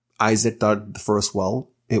 Isaac dug the first well.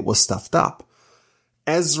 It was stuffed up.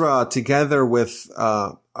 Ezra, together with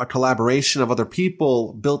a collaboration of other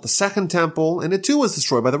people, built the second temple, and it too was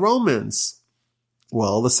destroyed by the Romans.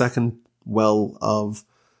 Well, the second well of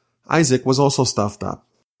Isaac was also stuffed up.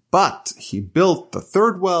 But he built the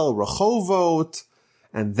third well, Rehovot,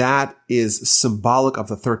 and that is symbolic of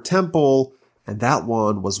the third temple, and that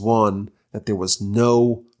one was one that there was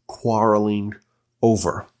no quarreling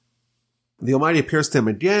over. The Almighty appears to him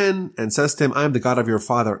again and says to him, I am the God of your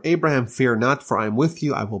father Abraham. Fear not, for I am with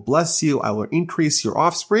you. I will bless you. I will increase your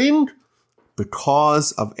offspring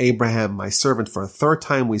because of Abraham, my servant. For a third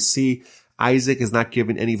time, we see Isaac is not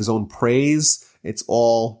given any of his own praise. It's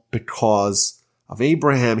all because of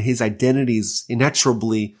Abraham. His identity is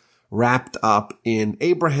inexorably wrapped up in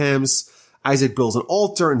Abraham's. Isaac builds an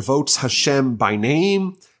altar, invokes Hashem by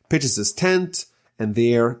name, pitches his tent, and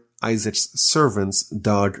there Isaac's servants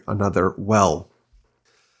dug another well.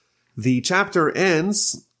 The chapter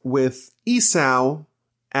ends with Esau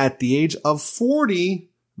at the age of 40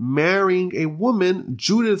 marrying a woman,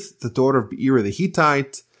 Judith, the daughter of Beera the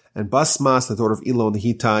Hittite, and Basmas, the daughter of Elon the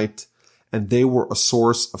Hittite, and they were a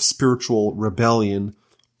source of spiritual rebellion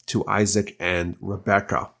to Isaac and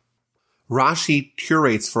Rebekah. Rashi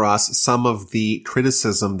curates for us some of the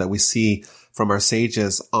criticism that we see from our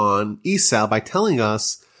sages on Esau by telling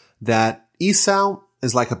us that Esau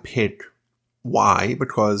is like a pig. Why?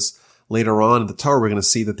 Because later on in the Torah, we're going to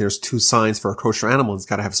see that there's two signs for a kosher animal. It's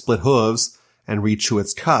got to have split hooves and reach to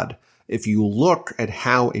its cud. If you look at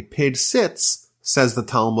how a pig sits, says the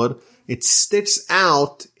Talmud, it sticks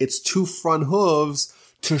out its two front hooves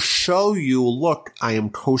to show you, look, I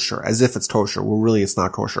am kosher, as if it's kosher. Well, really, it's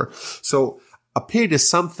not kosher. So a pig is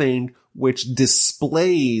something which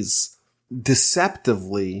displays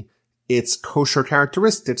deceptively its kosher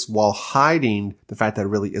characteristics while hiding the fact that it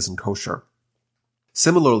really isn't kosher.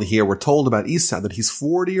 Similarly here, we're told about Esau that he's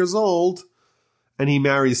 40 years old and he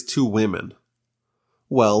marries two women.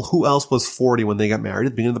 Well, who else was 40 when they got married?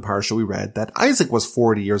 At the beginning of the parsha, we read that Isaac was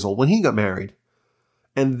 40 years old when he got married.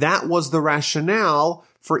 And that was the rationale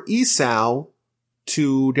for Esau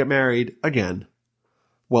to get married again.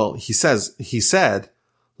 Well, he said,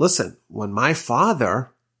 listen, when my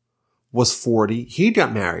father was 40, he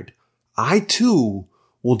got married. I too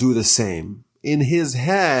will do the same. In his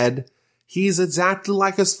head, he's exactly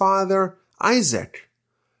like his father, Isaac.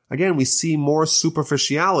 Again, we see more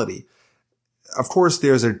superficiality. Of course,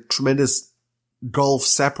 there's a tremendous gulf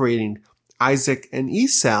separating Isaac and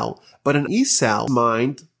Esau, but in Esau's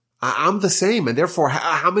mind, I'm the same, and therefore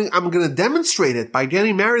I'm going to demonstrate it by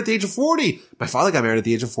getting married at the age of 40. My father got married at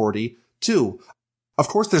the age of 40 too. Of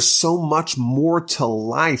course, there's so much more to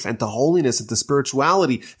life and to holiness and to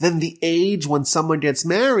spirituality than the age when someone gets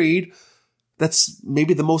married. That's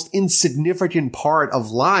maybe the most insignificant part of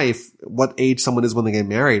life, what age someone is when they get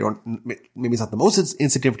married. Or maybe it's not the most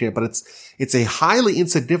insignificant, but it's a highly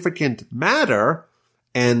insignificant matter,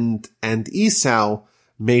 and Esau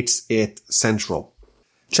makes it central.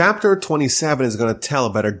 Chapter 27 is going to tell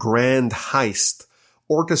about a grand heist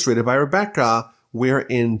orchestrated by Rebekah,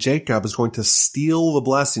 wherein Jacob is going to steal the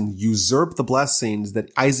blessing, usurp the blessings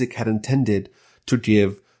that Isaac had intended to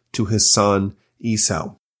give to his son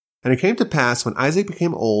Esau. And it came to pass when Isaac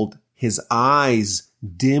became old, his eyes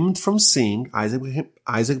dimmed from seeing,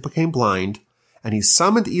 Isaac became blind, and he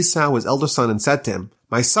summoned Esau, his elder son, and said to him,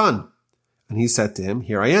 my son. And he said to him,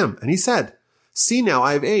 here I am. And he said, see now,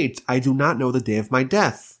 I have aged. I do not know the day of my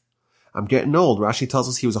death. I'm getting old. Rashi tells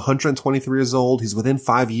us he was 123 years old. He's within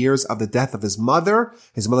 5 years of the death of his mother.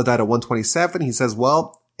 His mother died at 127. He says,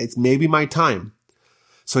 well, it's maybe my time.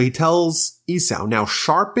 So he tells Esau, now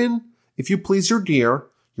sharpen, if you please, your gear,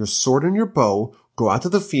 your sword and your bow, go out to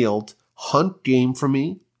the field, hunt game for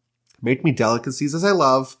me, make me delicacies as I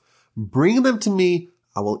love, bring them to me,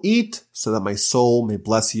 I will eat so that my soul may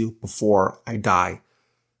bless you before I die.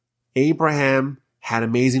 Abraham had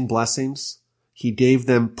amazing blessings. He gave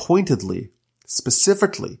them pointedly,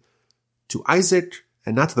 specifically to Isaac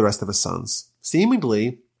and not to the rest of his sons.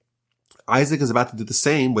 Seemingly, Isaac is about to do the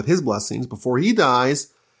same with his blessings before he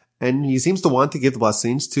dies, and he seems to want to give the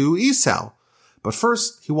blessings to Esau. But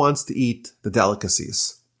first, he wants to eat the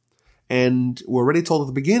delicacies. And we're already told at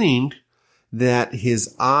the beginning that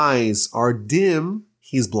his eyes are dim,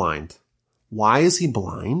 he's blind. Why is he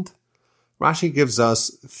blind? Rashi gives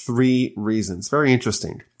us 3 reasons. Very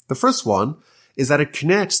interesting. The first one is that it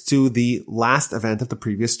connects to the last event of the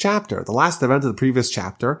previous chapter. The last event of the previous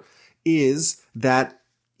chapter is that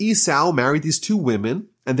Esau married these 2 women,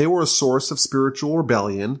 and they were a source of spiritual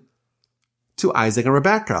rebellion to Isaac and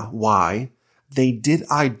Rebekah. Why? They did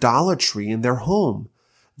idolatry in their home.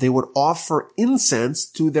 They would offer incense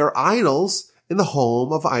to their idols in the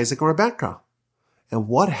home of Isaac and Rebekah. And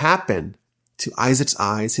what happened to Isaac's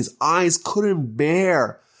eyes? His eyes couldn't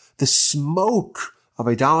bear the smoke of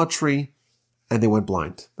idolatry, and they went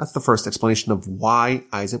blind. That's the first explanation of why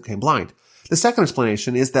Isaac became blind. The second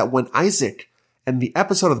explanation is that when Isaac, and the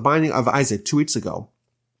episode of the binding of Isaac 2 weeks ago,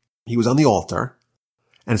 he was on the altar,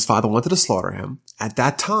 and his father wanted to slaughter him. At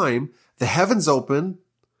that time, the heavens opened,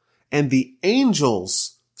 and the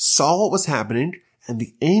angels saw what was happening, and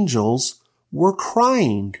the angels were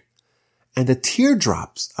crying. And the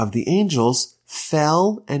teardrops of the angels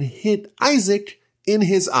fell and hit Isaac in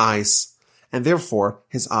his eyes, and therefore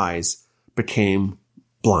his eyes became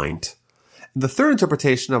blind. And the third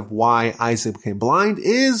interpretation of why Isaac became blind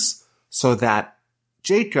is so that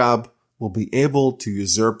Jacob will be able to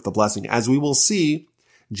usurp the blessing. As we will see,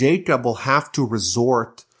 Jacob will have to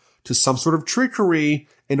resort to some sort of trickery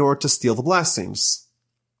in order to steal the blessings.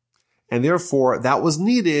 And therefore, that was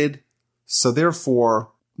needed. So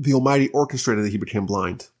therefore, the Almighty orchestrated that he became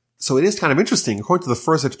blind. So it is kind of interesting. According to the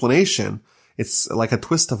first explanation, it's like a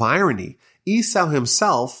twist of irony. Esau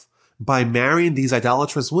himself, by marrying these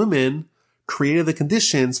idolatrous women, created the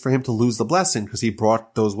conditions for him to lose the blessing because he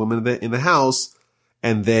brought those women in the house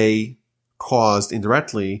and they caused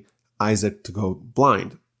indirectly Isaac to go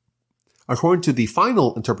blind. According to the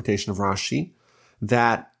final interpretation of Rashi,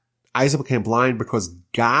 that Isaac became blind because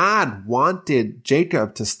God wanted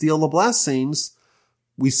Jacob to steal the blessings,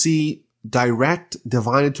 we see direct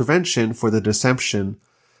divine intervention for the deception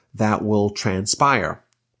that will transpire.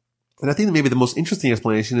 And I think that maybe the most interesting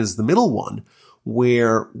explanation is the middle one,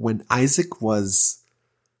 where when Isaac was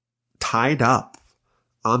tied up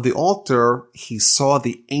on the altar, he saw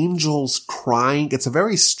the angels crying. It's a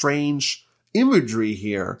very strange imagery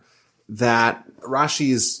here that Rashi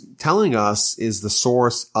is telling us is the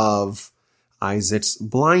source of Isaac's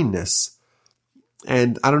blindness.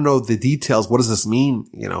 And I don't know the details. What does this mean?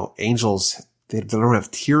 Angels, they don't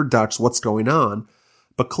have tear ducts. What's going on?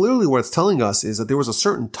 But clearly what it's telling us is that there was a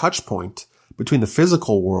certain touch point between the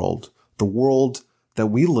physical world, the world that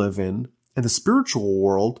we live in, and the spiritual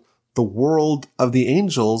world, the world of the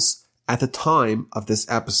angels at the time of this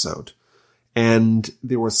episode. And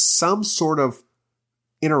there was some sort of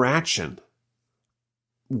interaction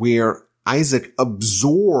where Isaac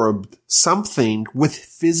absorbed something with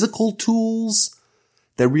physical tools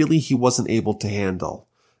that really he wasn't able to handle.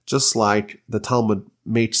 Just like the Talmud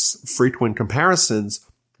makes frequent comparisons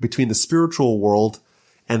between the spiritual world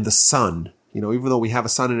and the sun. Even though we have a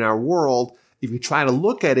sun in our world, if you try to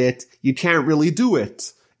look at it, you can't really do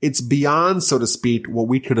it. It's beyond, so to speak, what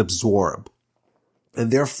we could absorb.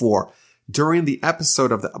 And therefore, during the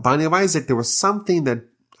episode of the binding of Isaac, there was something that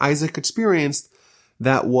Isaac experienced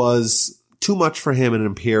that was too much for him and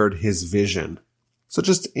impaired his vision. So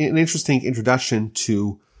just an interesting introduction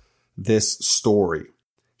to this story.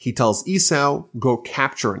 He tells Esau, go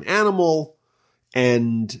capture an animal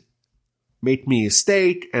and make me a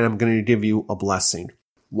steak, and I'm going to give you a blessing.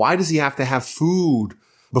 Why does he have to have food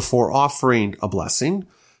before offering a blessing?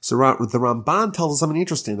 So the Ramban tells us something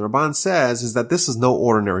interesting. The Ramban says is that this is no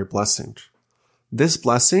ordinary blessing. This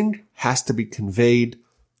blessing has to be conveyed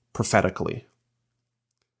prophetically.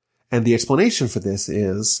 And the explanation for this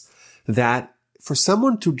is that for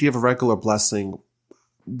someone to give a regular blessing,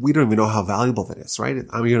 we don't even know how valuable that is, right?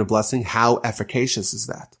 I'm giving a blessing. How efficacious is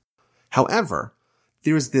that? However,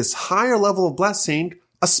 there is this higher level of blessing,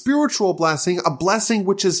 a spiritual blessing, a blessing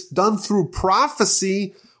which is done through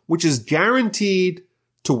prophecy, which is guaranteed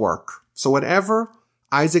to work. So whatever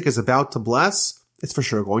Isaac is about to bless, it's for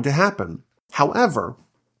sure going to happen. However,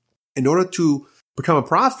 in order to become a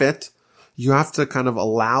prophet, you have to kind of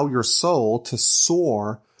allow your soul to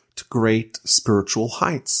soar to great spiritual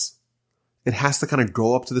heights. It has to kind of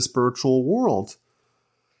go up to the spiritual world.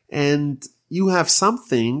 And you have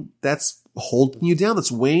something that's holding you down,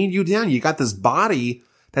 that's weighing you down. You got this body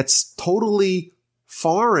that's totally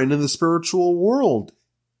foreign in the spiritual world.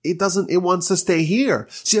 It wants to stay here.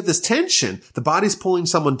 So you have this tension. The body's pulling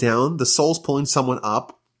someone down, the soul's pulling someone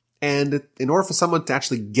up. And in order for someone to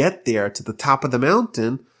actually get there to the top of the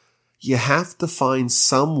mountain, you have to find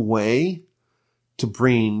some way to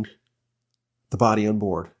bring the body on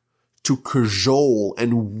board, to cajole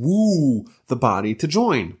and woo the body to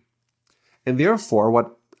join. And therefore,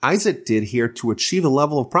 what Isaac did here to achieve a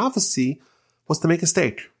level of prophecy was to make a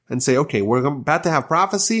stake and say, okay, we're about to have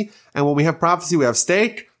prophecy. And when we have prophecy, we have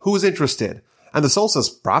stake. Who's interested? And the soul says,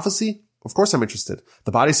 prophecy? Of course I'm interested.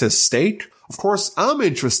 The body says, stake? Of course I'm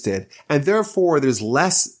interested. And therefore, there's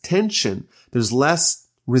less tension. There's less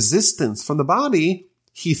resistance from the body.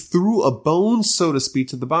 He threw a bone, so to speak,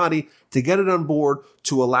 to the body to get it on board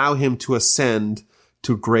to allow him to ascend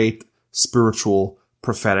to great spiritual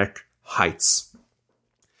prophetic heights.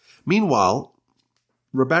 Meanwhile,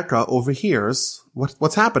 Rebecca overhears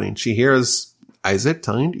what's happening. She hears Isaac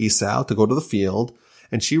telling Esau to go to the field,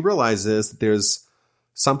 and she realizes that there's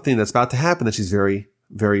something that's about to happen that she's very,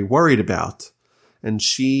 very worried about. And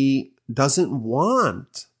she doesn't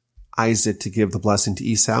want Isaac to give the blessing to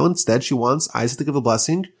Esau. Instead, she wants Isaac to give the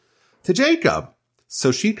blessing to Jacob.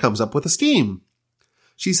 So she comes up with a scheme.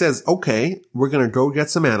 She says, okay, we're going to go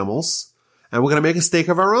get some animals and we're going to make a steak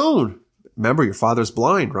of our own. Remember, your father's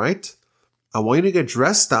blind, right? I want you to get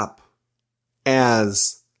dressed up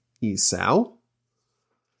as Esau,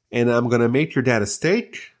 and I'm going to make your dad a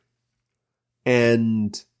steak,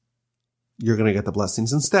 and you're going to get the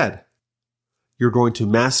blessings instead. You're going to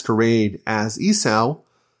masquerade as Esau,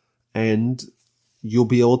 and you'll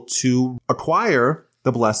be able to acquire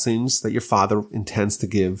the blessings that your father intends to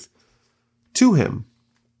give to him.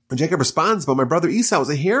 And Jacob responds, but my brother Esau is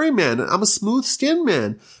a hairy man, and I'm a smooth-skinned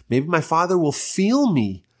man. Maybe my father will feel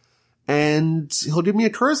me, and he'll give me a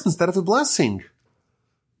curse instead of a blessing.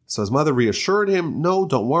 So his mother reassured him, no,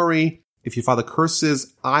 don't worry. If your father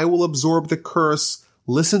curses, I will absorb the curse.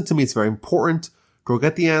 Listen to me, it's very important. Go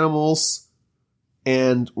get the animals,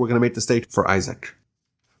 and we're going to make the steak for Isaac.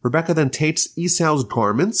 Rebekah then takes Esau's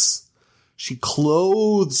garments. She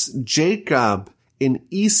clothes Jacob in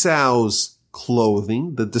Esau's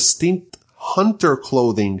clothing, the distinct hunter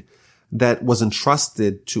clothing that was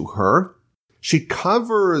entrusted to her. She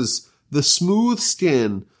covers the smooth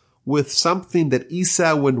skin with something that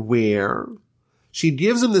Esau would wear. She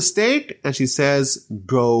gives him the steak and she says,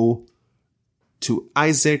 go to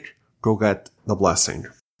Isaac, go get the blessing.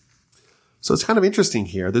 So it's kind of interesting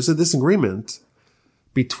here. There's a disagreement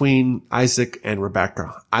between Isaac and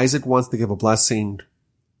Rebekah. Isaac wants to give a blessing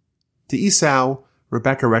to Esau.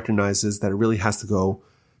 Rebekah recognizes that it really has to go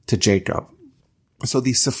to Jacob. So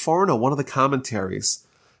the Sepharna, one of the commentaries,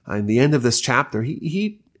 in the end of this chapter,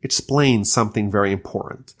 he explains something very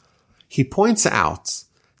important. He points out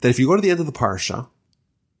that if you go to the end of the Parsha,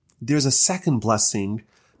 there's a second blessing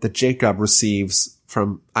that Jacob receives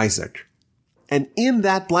from Isaac. And in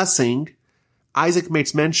that blessing, Isaac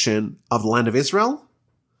makes mention of the land of Israel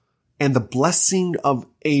and the blessing of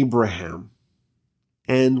Abraham.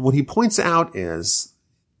 And what he points out is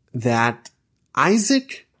that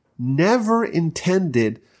Isaac never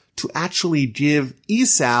intended to actually give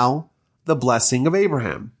Esau the blessing of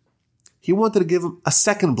Abraham. He wanted to give him a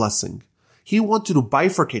second blessing. He wanted to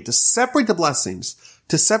bifurcate, to separate the blessings,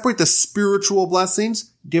 to separate the spiritual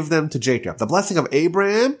blessings, give them to Jacob. The blessing of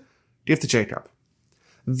Abraham, give to Jacob.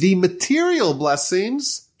 The material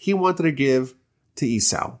blessings, he wanted to give to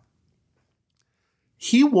Esau.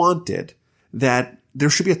 He wanted that there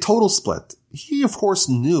should be a total split. He, of course,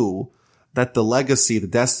 knew that the legacy, the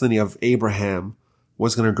destiny of Abraham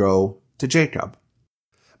was going to go to Jacob.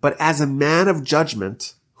 But as a man of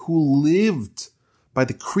judgment who lived by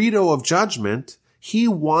the credo of judgment, he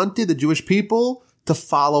wanted the Jewish people to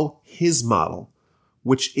follow his model,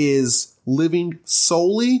 which is living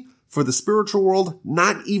solely for the spiritual world,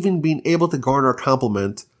 not even being able to garner a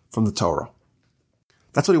compliment from the Torah.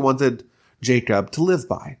 That's what he wanted Jacob to live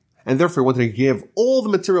by. And therefore he wanted to give all the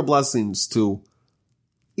material blessings to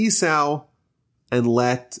Esau and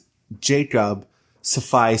let Jacob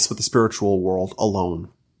suffice with the spiritual world alone.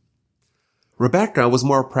 Rebekah was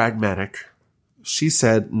more pragmatic. She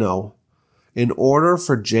said, no, in order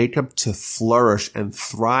for Jacob to flourish and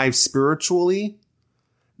thrive spiritually,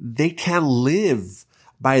 they can't live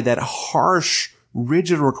by that harsh,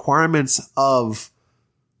 rigid requirements of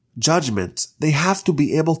judgment. They have to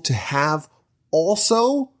be able to have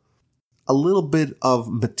also a little bit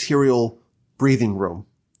of material breathing room.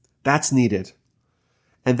 That's needed.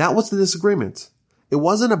 And that was the disagreement. It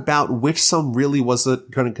wasn't about which son really was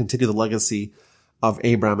going to continue the legacy of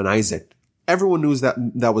Abraham and Isaac. Everyone knew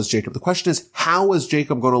that was Jacob. The question is, how is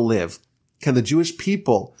Jacob going to live? Can the Jewish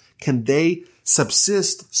people, can they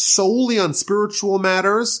subsist solely on spiritual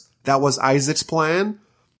matters? That was Isaac's plan.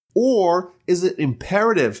 Or is it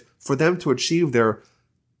imperative for them to achieve their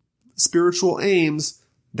spiritual aims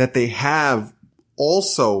that they have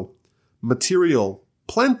also material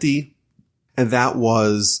plenty? And that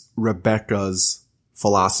was Rebekah's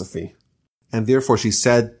philosophy. And therefore she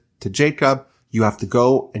said to Jacob, you have to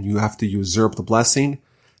go and you have to usurp the blessing.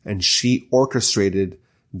 And she orchestrated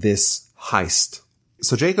this heist.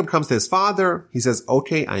 So Jacob comes to his father. He says,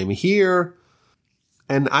 okay, I am here.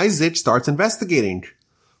 And Isaac starts investigating.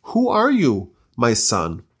 Who are you, my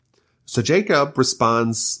son? So Jacob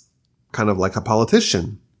responds kind of like a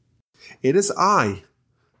politician. It is I,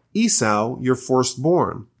 Esau, your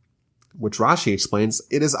firstborn. Which Rashi explains,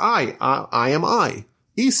 it is I am I.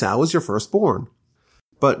 Esau is your firstborn.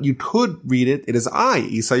 But you could read it, it is I,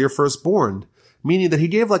 Esau, your firstborn. Meaning that he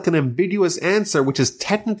gave like an ambiguous answer, which is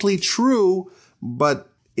technically true, but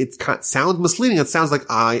it sounds misleading. It sounds like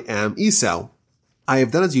I am Esau. I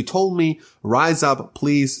have done as you told me. Rise up,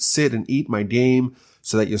 please sit and eat my game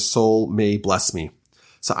so that your soul may bless me.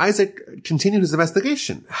 So Isaac continued his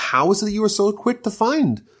investigation. How is it that you were so quick to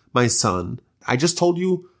find my son? I just told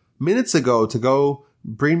you minutes ago to go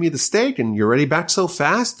bring me the steak and you're already back so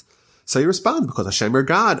fast? So he responds, because Hashem, your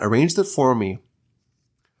God, arranged it for me.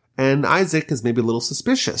 And Isaac is maybe a little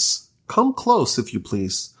suspicious. Come close, if you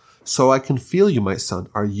please, so I can feel you, my son.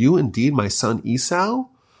 Are you indeed my son Esau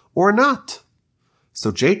or not?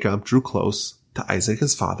 So Jacob drew close to Isaac,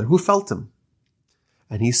 his father, who felt him.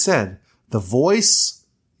 And he said, the voice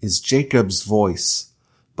is Jacob's voice,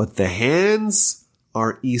 but the hands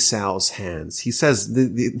are Esau's hands. He says,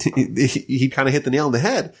 he kind of hit the nail on the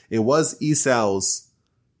head. It was Esau's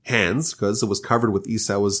hands, because it was covered with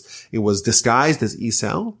Esau. It was disguised as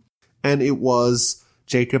Esau. And it was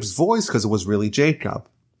Jacob's voice, because it was really Jacob.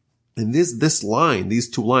 And this line, these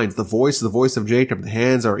two lines, the voice of Jacob, the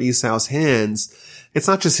hands are Esau's hands. It's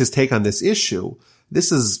not just his take on this issue.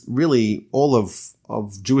 This is really all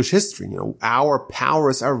of Jewish history. Our power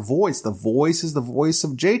is our voice. The voice is the voice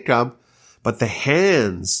of Jacob, but the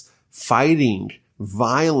hands, fighting,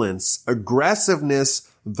 violence, aggressiveness,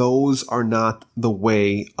 those are not the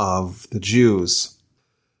way of the Jews.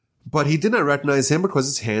 But he did not recognize him because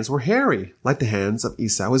his hands were hairy, like the hands of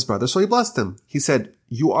Esau, his brother. So he blessed him. He said,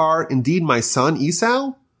 you are indeed my son,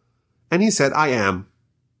 Esau? And he said, I am.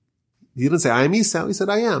 He didn't say, I am Esau. He said,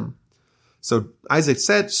 I am. So Isaac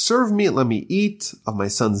said, serve me and let me eat of my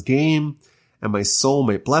son's game, and my soul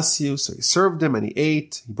may bless you. So he served him and he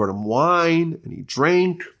ate. He brought him wine and he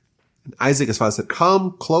drank. And Isaac, his father, said,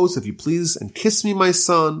 come close, if you please, and kiss me, my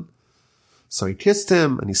son. So he kissed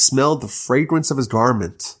him and he smelled the fragrance of his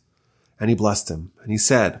garment. And he blessed him. And he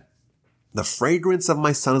said, the fragrance of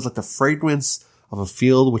my son is like the fragrance of a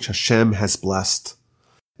field which Hashem has blessed.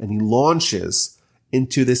 And he launches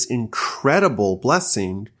into this incredible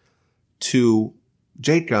blessing to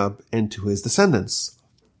Jacob and to his descendants.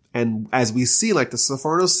 And as we see, like the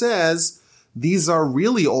Seforno says, these are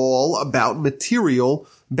really all about material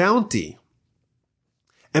bounty.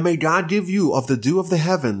 And may God give you of the dew of the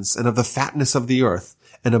heavens and of the fatness of the earth,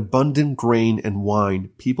 and abundant grain and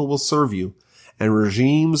wine. People will serve you, and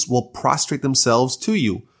regimes will prostrate themselves to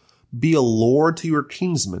you. Be a lord to your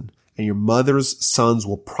kinsmen, and your mother's sons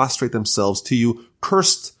will prostrate themselves to you.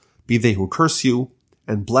 Cursed be they who curse you,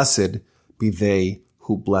 and blessed be they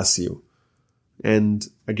who bless you. And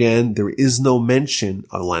again, there is no mention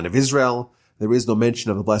of the land of Israel. There is no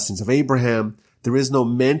mention of the blessings of Abraham. There is no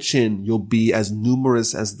mention you'll be as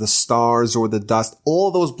numerous as the stars or the dust. All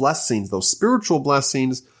those blessings, those spiritual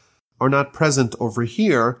blessings, are not present over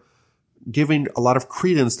here, giving a lot of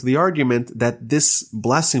credence to the argument that this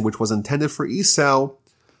blessing, which was intended for Esau,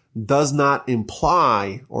 does not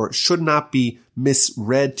imply, or should not be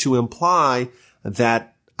misread to imply,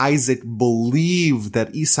 that Isaac believed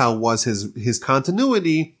that Esau was his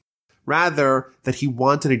continuity, rather that he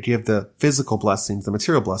wanted to give the physical blessings, the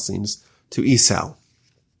material blessings, to Esau.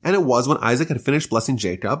 And it was when Isaac had finished blessing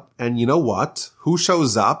Jacob, and you know what? Who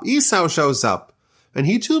shows up? Esau shows up. And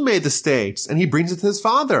he too made the steaks, and he brings it to his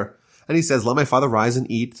father. And he says, let my father rise and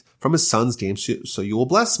eat from his son's game, so you will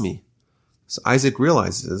bless me. So Isaac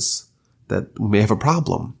realizes that we may have a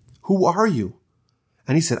problem. Who are you?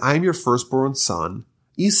 And he said, I am your firstborn son,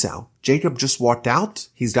 Esau. Jacob just walked out.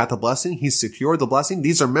 He's got the blessing. He's secured the blessing.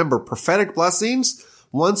 These are, remember, prophetic blessings.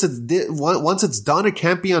 Once it's done, it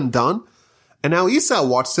can't be undone. And now Esau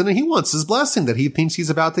walks in and he wants his blessing that he thinks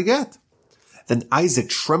he's about to get. Then Isaac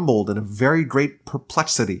trembled in a very great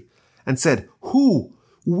perplexity and said,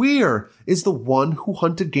 where is the one who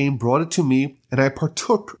hunted game, brought it to me, and I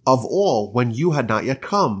partook of all when you had not yet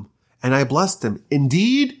come? And I blessed him.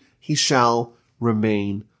 Indeed, he shall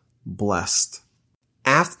remain blessed.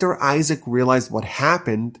 After Isaac realized what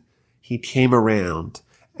happened, he came around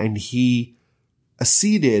and he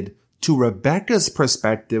acceded to Rebekah's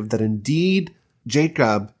perspective that indeed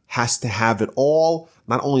Jacob has to have it all,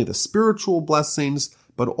 not only the spiritual blessings,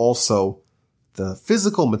 but also the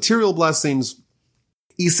physical, material blessings.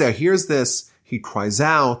 Esau hears this. He cries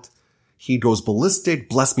out. He goes ballistic.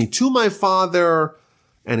 Bless me to my father.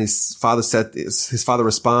 And his father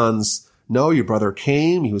responds, no, your brother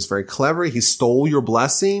came. He was very clever. He stole your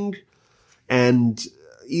blessing. And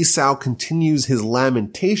Esau continues his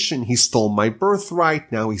lamentation. He stole my birthright.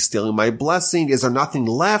 Now he's stealing my blessing. Is there nothing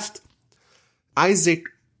left? Isaac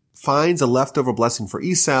finds a leftover blessing for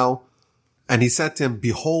Esau. And he said to him,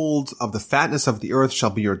 behold, of the fatness of the earth shall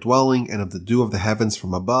be your dwelling, and of the dew of the heavens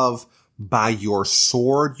from above. By your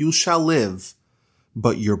sword you shall live,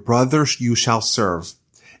 but your brother you shall serve.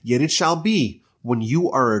 Yet it shall be, when you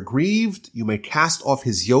are aggrieved, you may cast off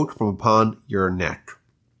his yoke from upon your neck.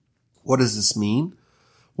 What does this mean?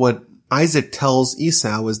 What Isaac tells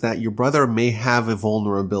Esau is that your brother may have a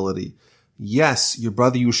vulnerability. Yes, your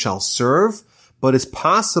brother you shall serve, but it's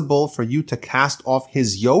possible for you to cast off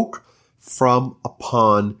his yoke from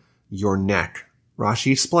upon your neck.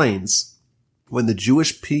 Rashi explains, when the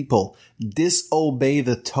Jewish people disobey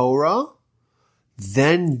the Torah,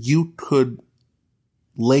 then you could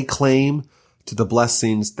lay claim to the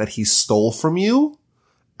blessings that he stole from you,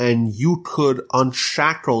 and you could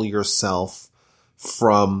unshackle yourself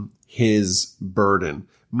from his burden.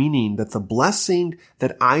 Meaning that the blessing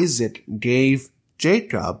that Isaac gave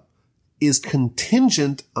Jacob is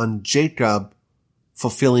contingent on Jacob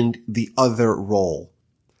fulfilling the other role.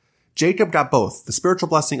 Jacob got both, the spiritual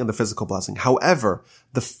blessing and the physical blessing. However,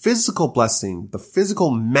 the physical blessing, the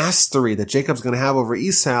physical mastery that Jacob's going to have over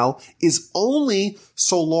Esau is only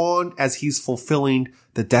so long as he's fulfilling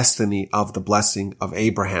the destiny of the blessing of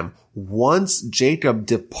Abraham. Once Jacob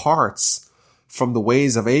departs from the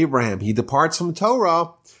ways of Abraham, he departs from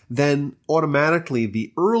Torah, then automatically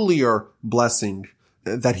the earlier blessing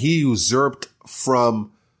that he usurped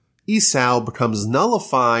from Esau becomes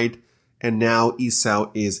nullified, and now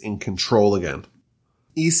Esau is in control again.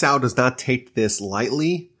 Esau does not take this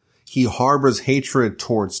lightly. He harbors hatred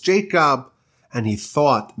towards Jacob, and he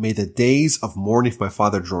thought, may the days of mourning for my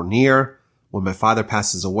father draw near, when my father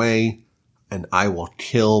passes away, and I will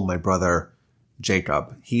kill my brother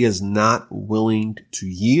Jacob. He is not willing to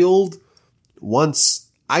yield.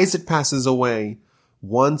 Once Isaac passes away,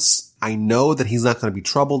 once I know that he's not going to be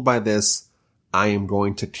troubled by this, I am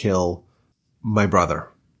going to kill my brother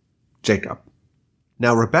Jacob.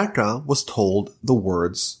 Now Rebekah was told the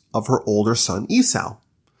words of her older son Esau.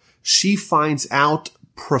 She finds out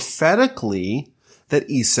prophetically that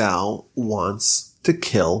Esau wants to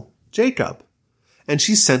kill Jacob. And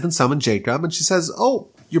she sent and summoned Jacob, and she says, oh,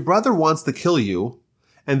 your brother wants to kill you,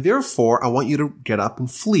 and therefore I want you to get up and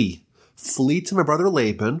flee. Flee to my brother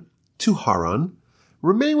Laban, to Haran.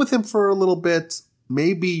 Remain with him for a little bit.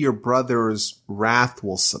 Maybe your brother's wrath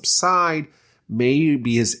will subside.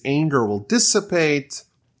 Maybe his anger will dissipate.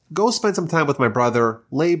 Go spend some time with my brother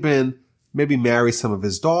Laban. Maybe marry some of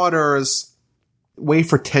his daughters. Wait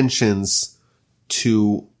for tensions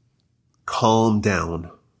to calm down.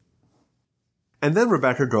 And then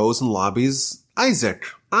Rebekah goes and lobbies Isaac.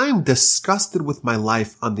 I'm disgusted with my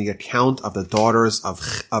life on the account of the daughters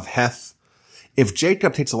of Heth. If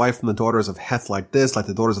Jacob takes a wife from the daughters of Heth like this, like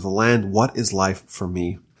the daughters of the land, what is life for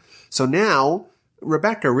me? So now,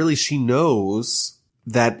 Rebekah really, she knows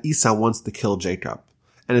that Esau wants to kill Jacob.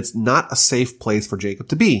 And it's not a safe place for Jacob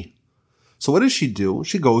to be. So what does she do?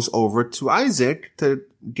 She goes over to Isaac to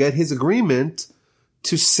get his agreement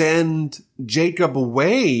to send Jacob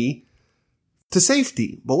away to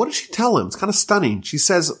safety. But what does she tell him? It's kind of stunning. She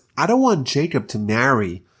says, I don't want Jacob to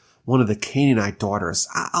marry one of the Canaanite daughters.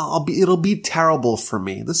 It'll be terrible for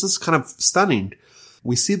me. This is kind of stunning.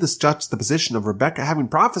 We see this juxtaposition of Rebekah having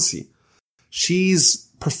prophecy. She's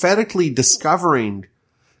prophetically discovering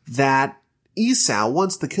that Esau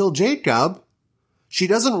wants to kill Jacob. She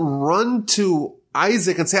doesn't run to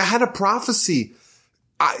Isaac and say, I had a prophecy.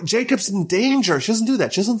 Jacob's in danger. She doesn't do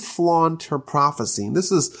that. She doesn't flaunt her prophecy. And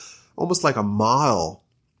this is almost like a model,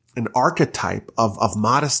 an archetype of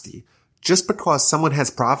modesty. Just because someone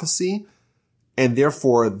has prophecy and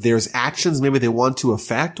therefore there's actions maybe they want to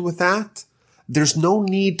affect with that, there's no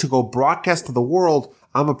need to go broadcast to the world,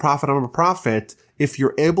 I'm a prophet, if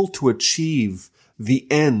you're able to achieve the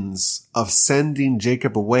ends of sending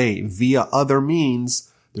Jacob away via other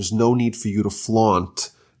means, there's no need for you to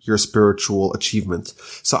flaunt your spiritual achievement.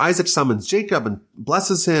 So Isaac summons Jacob and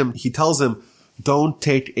blesses him. He tells him, don't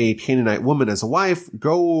take a Canaanite woman as a wife.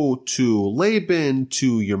 Go to Laban,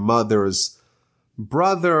 to your mother's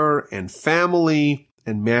brother and family,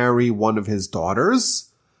 and marry one of his daughters.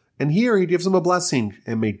 And here he gives him a blessing.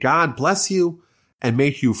 And may God bless you and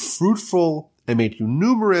make you fruitful and make you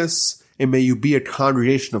numerous, and may you be a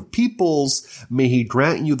congregation of peoples. May he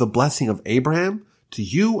grant you the blessing of Abraham to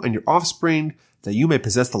you and your offspring, that you may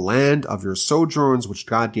possess the land of your sojourns, which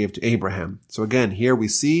God gave to Abraham. So again, here we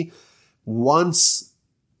see once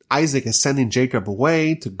Isaac is sending Jacob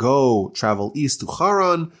away to go travel east to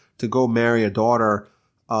Haran, to go marry a daughter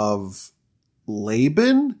of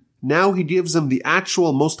Laban, now he gives him the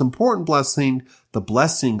actual most important blessing, the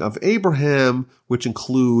blessing of Abraham, which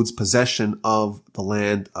includes possession of the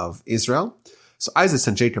land of Israel. So Isaac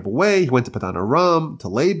sent Jacob away. He went to Padan Aram, to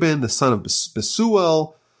Laban, the son of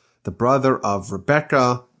Bethuel, the brother of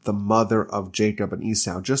Rebekah, the mother of Jacob and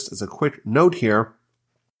Esau. Just as a quick note here,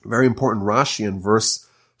 very important Rashi in verse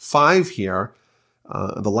 5 here.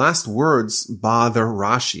 The last words bother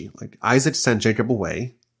Rashi. Like Isaac sent Jacob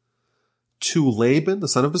away to Laban, the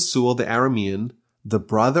son of Bethuel, the Aramean, the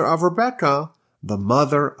brother of Rebekah, the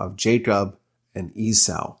mother of Jacob and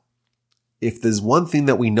Esau. If there's one thing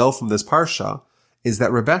that we know from this parsha, is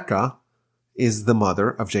that Rebekah is the mother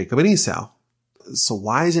of Jacob and Esau. So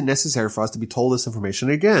why is it necessary for us to be told this information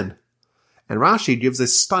again? And Rashi gives a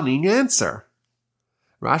stunning answer.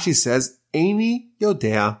 Rashi says, Eini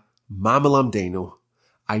yodea ma melamdenu.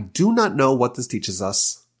 I do not know what this teaches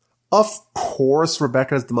us. Of course,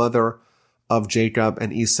 Rebekah is the mother of Jacob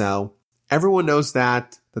and Esau. Everyone knows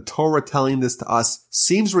that. The Torah telling this to us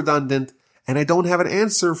seems redundant, and I don't have an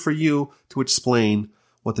answer for you to explain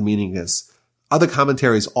what the meaning is. Other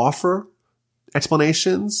commentaries offer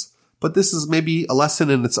explanations, but this is maybe a lesson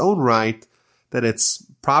in its own right that it's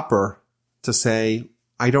proper to say,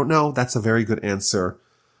 I don't know. That's a very good answer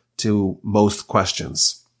to most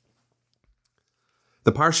questions.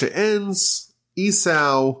 The Parsha ends.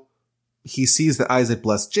 Esau, he sees that Isaac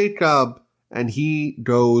blessed Jacob, and he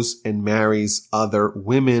goes and marries other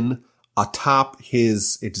women atop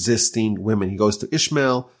his existing women. He goes to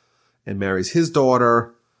Ishmael and marries his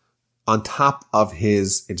daughter on top of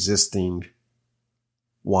his existing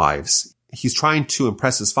wives. He's trying to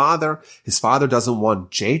impress his father. His father doesn't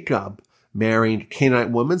want Jacob marrying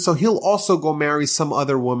Canaanite women, so he'll also go marry some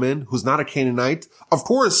other woman who's not a Canaanite. Of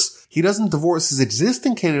course, he doesn't divorce his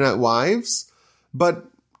existing Canaanite wives, but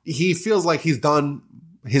he feels like he's done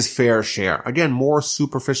his fair share. Again, more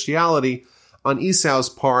superficiality on Esau's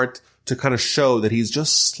part to kind of show that he's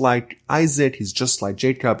just like Isaac, he's just like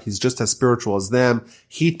Jacob, he's just as spiritual as them.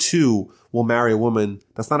 He too will marry a woman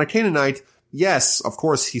that's not a Canaanite. Yes, of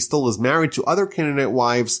course, he still is married to other Canaanite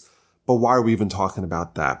wives, but why are we even talking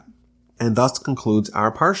about that? And thus concludes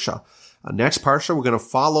our Parsha. Next Parsha, we're going to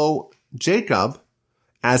follow Jacob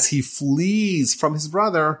as he flees from his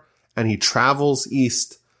brother and he travels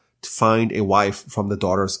east to find a wife from the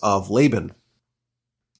daughters of Laban.